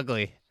could be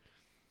ugly.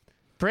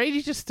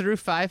 Brady just threw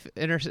 5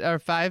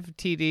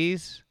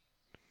 TDs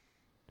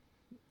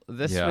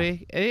this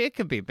week. It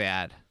could be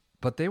bad.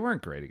 But they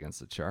weren't great against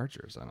the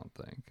Chargers, I don't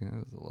think. It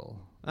was a little...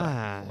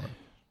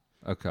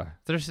 Okay.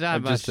 There's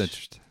not much. Just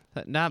interested.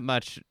 Not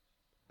much.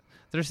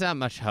 There's not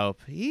much hope.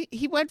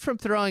 He went from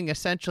throwing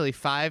essentially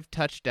 5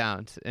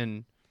 touchdowns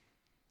in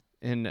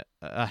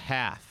a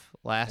half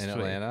last week.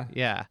 In Atlanta?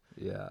 Yeah.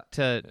 Yeah.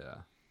 To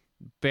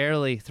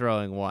barely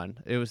throwing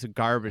 1. It was a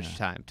garbage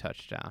time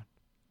touchdown.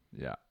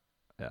 Yeah.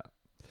 Yeah.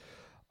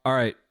 All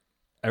right.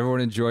 Everyone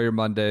enjoy your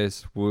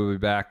Mondays. We'll be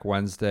back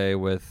Wednesday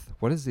with...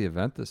 What is the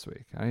event this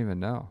week? I don't even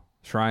know.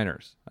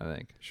 Shriners, I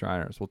think.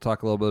 Shriners. We'll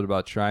talk a little bit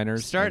about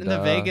Shriners. Starting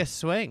the Vegas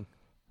swing.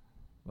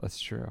 That's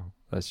true.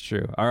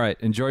 All right.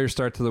 Enjoy your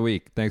start to the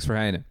week. Thanks for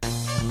hanging.